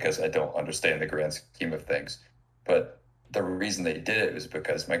 Sure. Because I don't understand the grand scheme of things. But the reason they did it was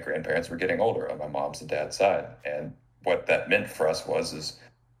because my grandparents were getting older on my mom's and dad's side. And what that meant for us is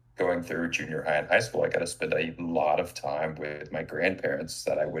going through junior high and high school, I got to spend a lot of time with my grandparents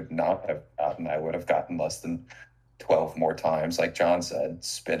that I would not have gotten. I would have gotten less than 12 more times, like John said,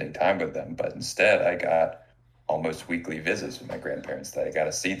 spending time with them. But instead, I got almost weekly visits with my grandparents that I got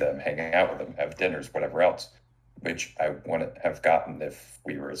to see them, hanging out with them, have dinners, whatever else, which I wouldn't have gotten if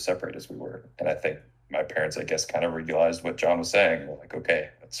we were as separate as we were. And I think my parents, I guess, kind of realized what John was saying. We're like, okay,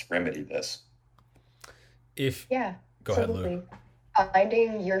 let's remedy this. Go absolutely. ahead, Lou.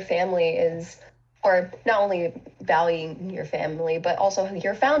 Finding your family is or not only valuing your family, but also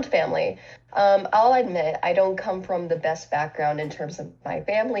your found family. I'll admit, I don't come from the best background in terms of my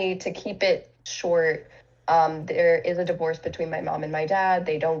family. To keep it short, there is a divorce between my mom and my dad.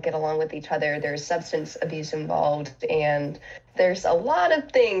 They don't get along with each other. There's substance abuse involved, and there's a lot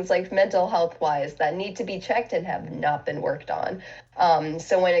of things like mental health wise that need to be checked and have not been worked on.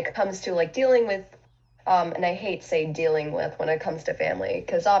 So when it comes to like dealing with and I hate say dealing with when it comes to family,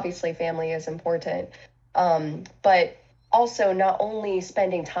 because obviously family is important. But also not only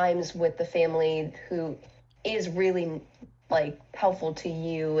spending times with the family who is really like helpful to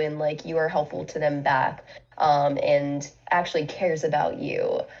you and like you are helpful to them back, and actually cares about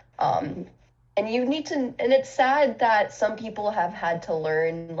you. Um, and you need to, and it's sad that some people have had to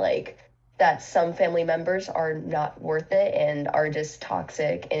learn like that some family members are not worth it and are just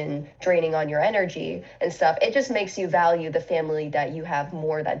toxic and draining on your energy and stuff. It just makes you value the family that you have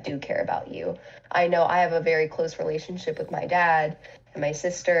more that do care about you. I know I have a very close relationship with my dad and my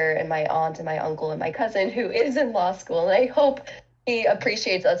sister and my aunt and my uncle and my cousin who is in law school. And I hope he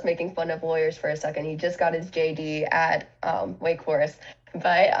appreciates us making fun of lawyers for a second. He just got his JD at Wake Forest.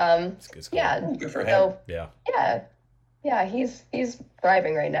 But It's cool. yeah, Good for him. so Yeah. yeah, he's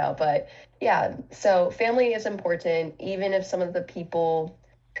thriving right now. But yeah, so family is important, even if some of the people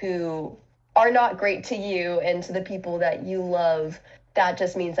who are not great to you and to the people that you love, that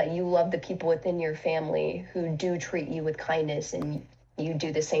just means that you love the people within your family who do treat you with kindness and you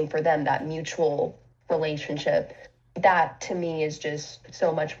do the same for them, that mutual relationship. That to me is just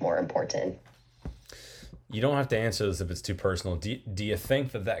so much more important. You don't have to answer this if it's too personal. Do you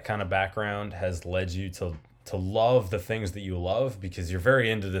think that that kind of background has led you to love the things that you love? Because you're very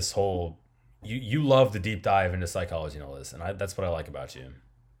into this whole, you love the deep dive into psychology and all this, and that's what I like about you.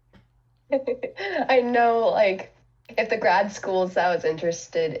 I know, like, if the grad schools that I was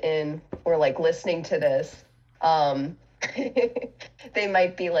interested in were like listening to this, um, they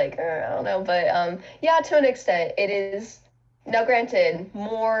might be like, I don't know, but yeah, to an extent, it is. Now, granted,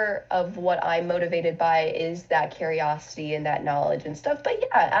 more of what I'm motivated by is that curiosity and that knowledge and stuff. But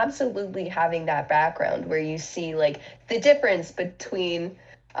yeah, absolutely having that background where you see like the difference between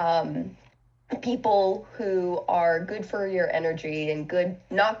um, people who are good for your energy and good,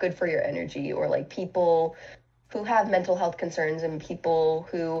 not good for your energy, or like people who have mental health concerns and people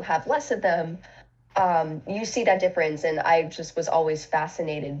who have less of them. You see that difference, and I just was always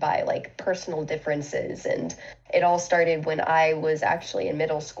fascinated by like personal differences. And it all started when I was actually in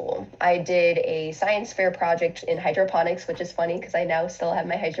middle school. I did a science fair project in hydroponics, which is funny because I now still have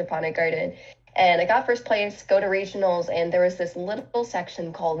my hydroponic garden. And I got first place, go to regionals, and there was this little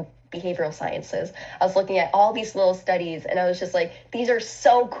section called behavioral sciences. I was looking at all these little studies, and I was just like, these are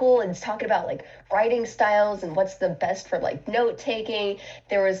so cool. And it's talking about like writing styles and what's the best for like note taking.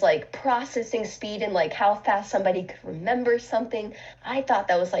 There was like processing speed and like how fast somebody could remember something. I thought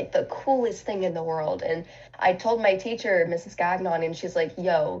that was like the coolest thing in the world. And I told my teacher, Mrs. Gagnon, and she's like,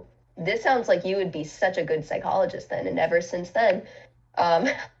 yo, this sounds like you would be such a good psychologist then. And ever since then, um,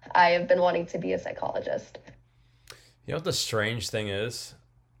 I have been wanting to be a psychologist. You know what the strange thing is?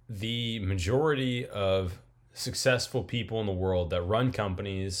 The majority of successful people in the world that run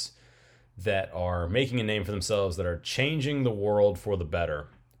companies, that are making a name for themselves, that are changing the world for the better,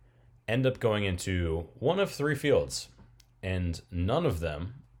 end up going into one of three fields. And none of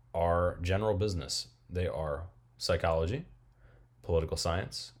them are general business. They are psychology, political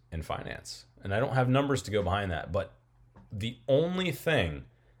science, and finance. And I don't have numbers to go behind that, but the only thing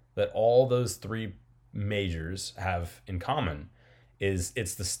that all those three majors have in common is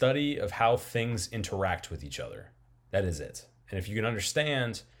it's the study of how things interact with each other. That is it. And if you can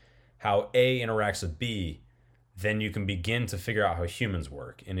understand how A interacts with B, then you can begin to figure out how humans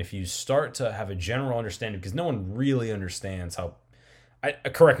work. And if you start to have a general understanding, because no one really understands how,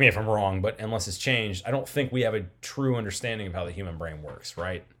 correct me if I'm wrong, but unless it's changed, I don't think we have a true understanding of how the human brain works,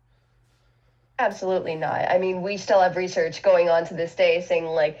 right? Absolutely not. I mean, we still have research going on to this day saying,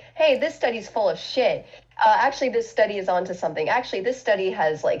 like, hey, this study's full of shit. Actually, this study is onto something. Actually, this study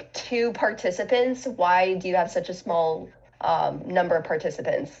has like 2 participants. Why do you have such a small number of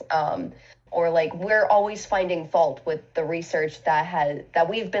participants? Or like we're always finding fault with the research that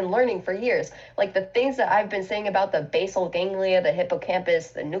we've been learning for years. Like the things that I've been saying about the basal ganglia, the hippocampus,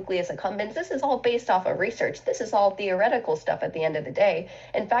 the nucleus accumbens, this is all based off of research. This is all theoretical stuff at the end of the day.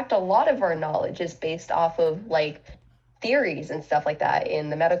 In fact, a lot of our knowledge is based off of like theories and stuff like that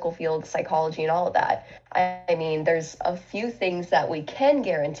in the medical field, psychology, and all of that. I mean, there's a few things that we can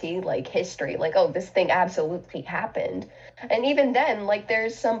guarantee, like history, like, oh, this thing absolutely happened. And even then, like,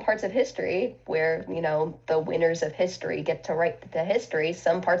 there's some parts of history where, you know, the winners of history get to write the history.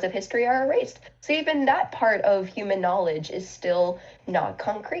 Some parts of history are erased. So even that part of human knowledge is still not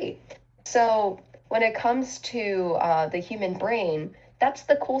concrete. So when it comes to the human brain, that's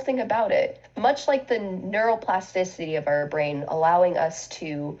the cool thing about it. Much like the neuroplasticity of our brain, allowing us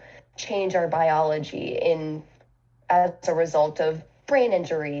to change our biology in as a result of brain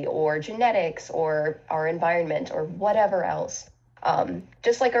injury or genetics or our environment or whatever else.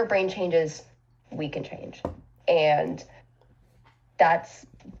 Just like our brain changes, we can change. And that's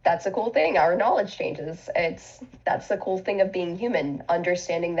a cool thing. Our knowledge changes. That's the cool thing of being human,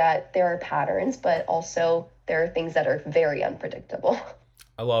 understanding that there are patterns, but also there are things that are very unpredictable.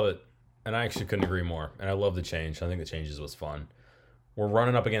 I love it. And I actually couldn't agree more. And I love the change. I think the changes was fun. We're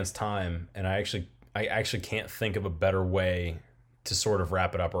running up against time, and I actually can't think of a better way to sort of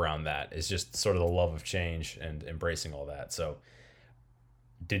wrap it up around that. It's just sort of the love of change and embracing all that. So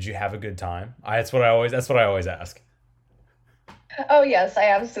did you have a good time? That's what I always ask. Oh, yes, I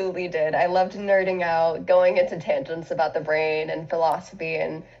absolutely did. I loved nerding out, going into tangents about the brain and philosophy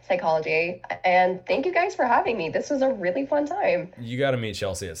and psychology. And thank you guys for having me. This was a really fun time. You got to meet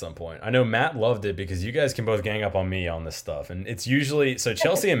Chelsea at some point. I know Matt loved it because you guys can both gang up on me on this stuff. And it's usually, so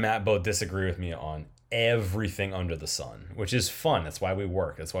Chelsea and Matt both disagree with me on everything under the sun, which is fun. That's why we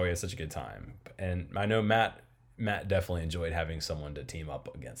work. That's why we have such a good time. And I know Matt definitely enjoyed having someone to team up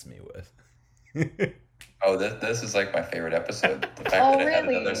against me with. Oh, this is like my favorite episode. The fact that it had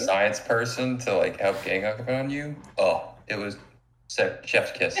another science person to like help gang up on you. Oh, it was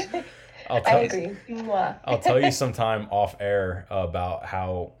chef's kiss. I agree. I'll tell you sometime off air about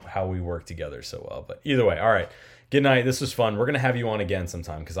how we work together so well. But either way, all right. Good night. This was fun. We're gonna have you on again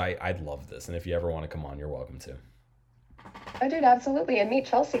sometime because I'd love this. And if you ever want to come on, you're welcome to. Oh, dude, absolutely. And meet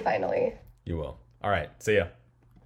Chelsea finally. You will. All right. See ya.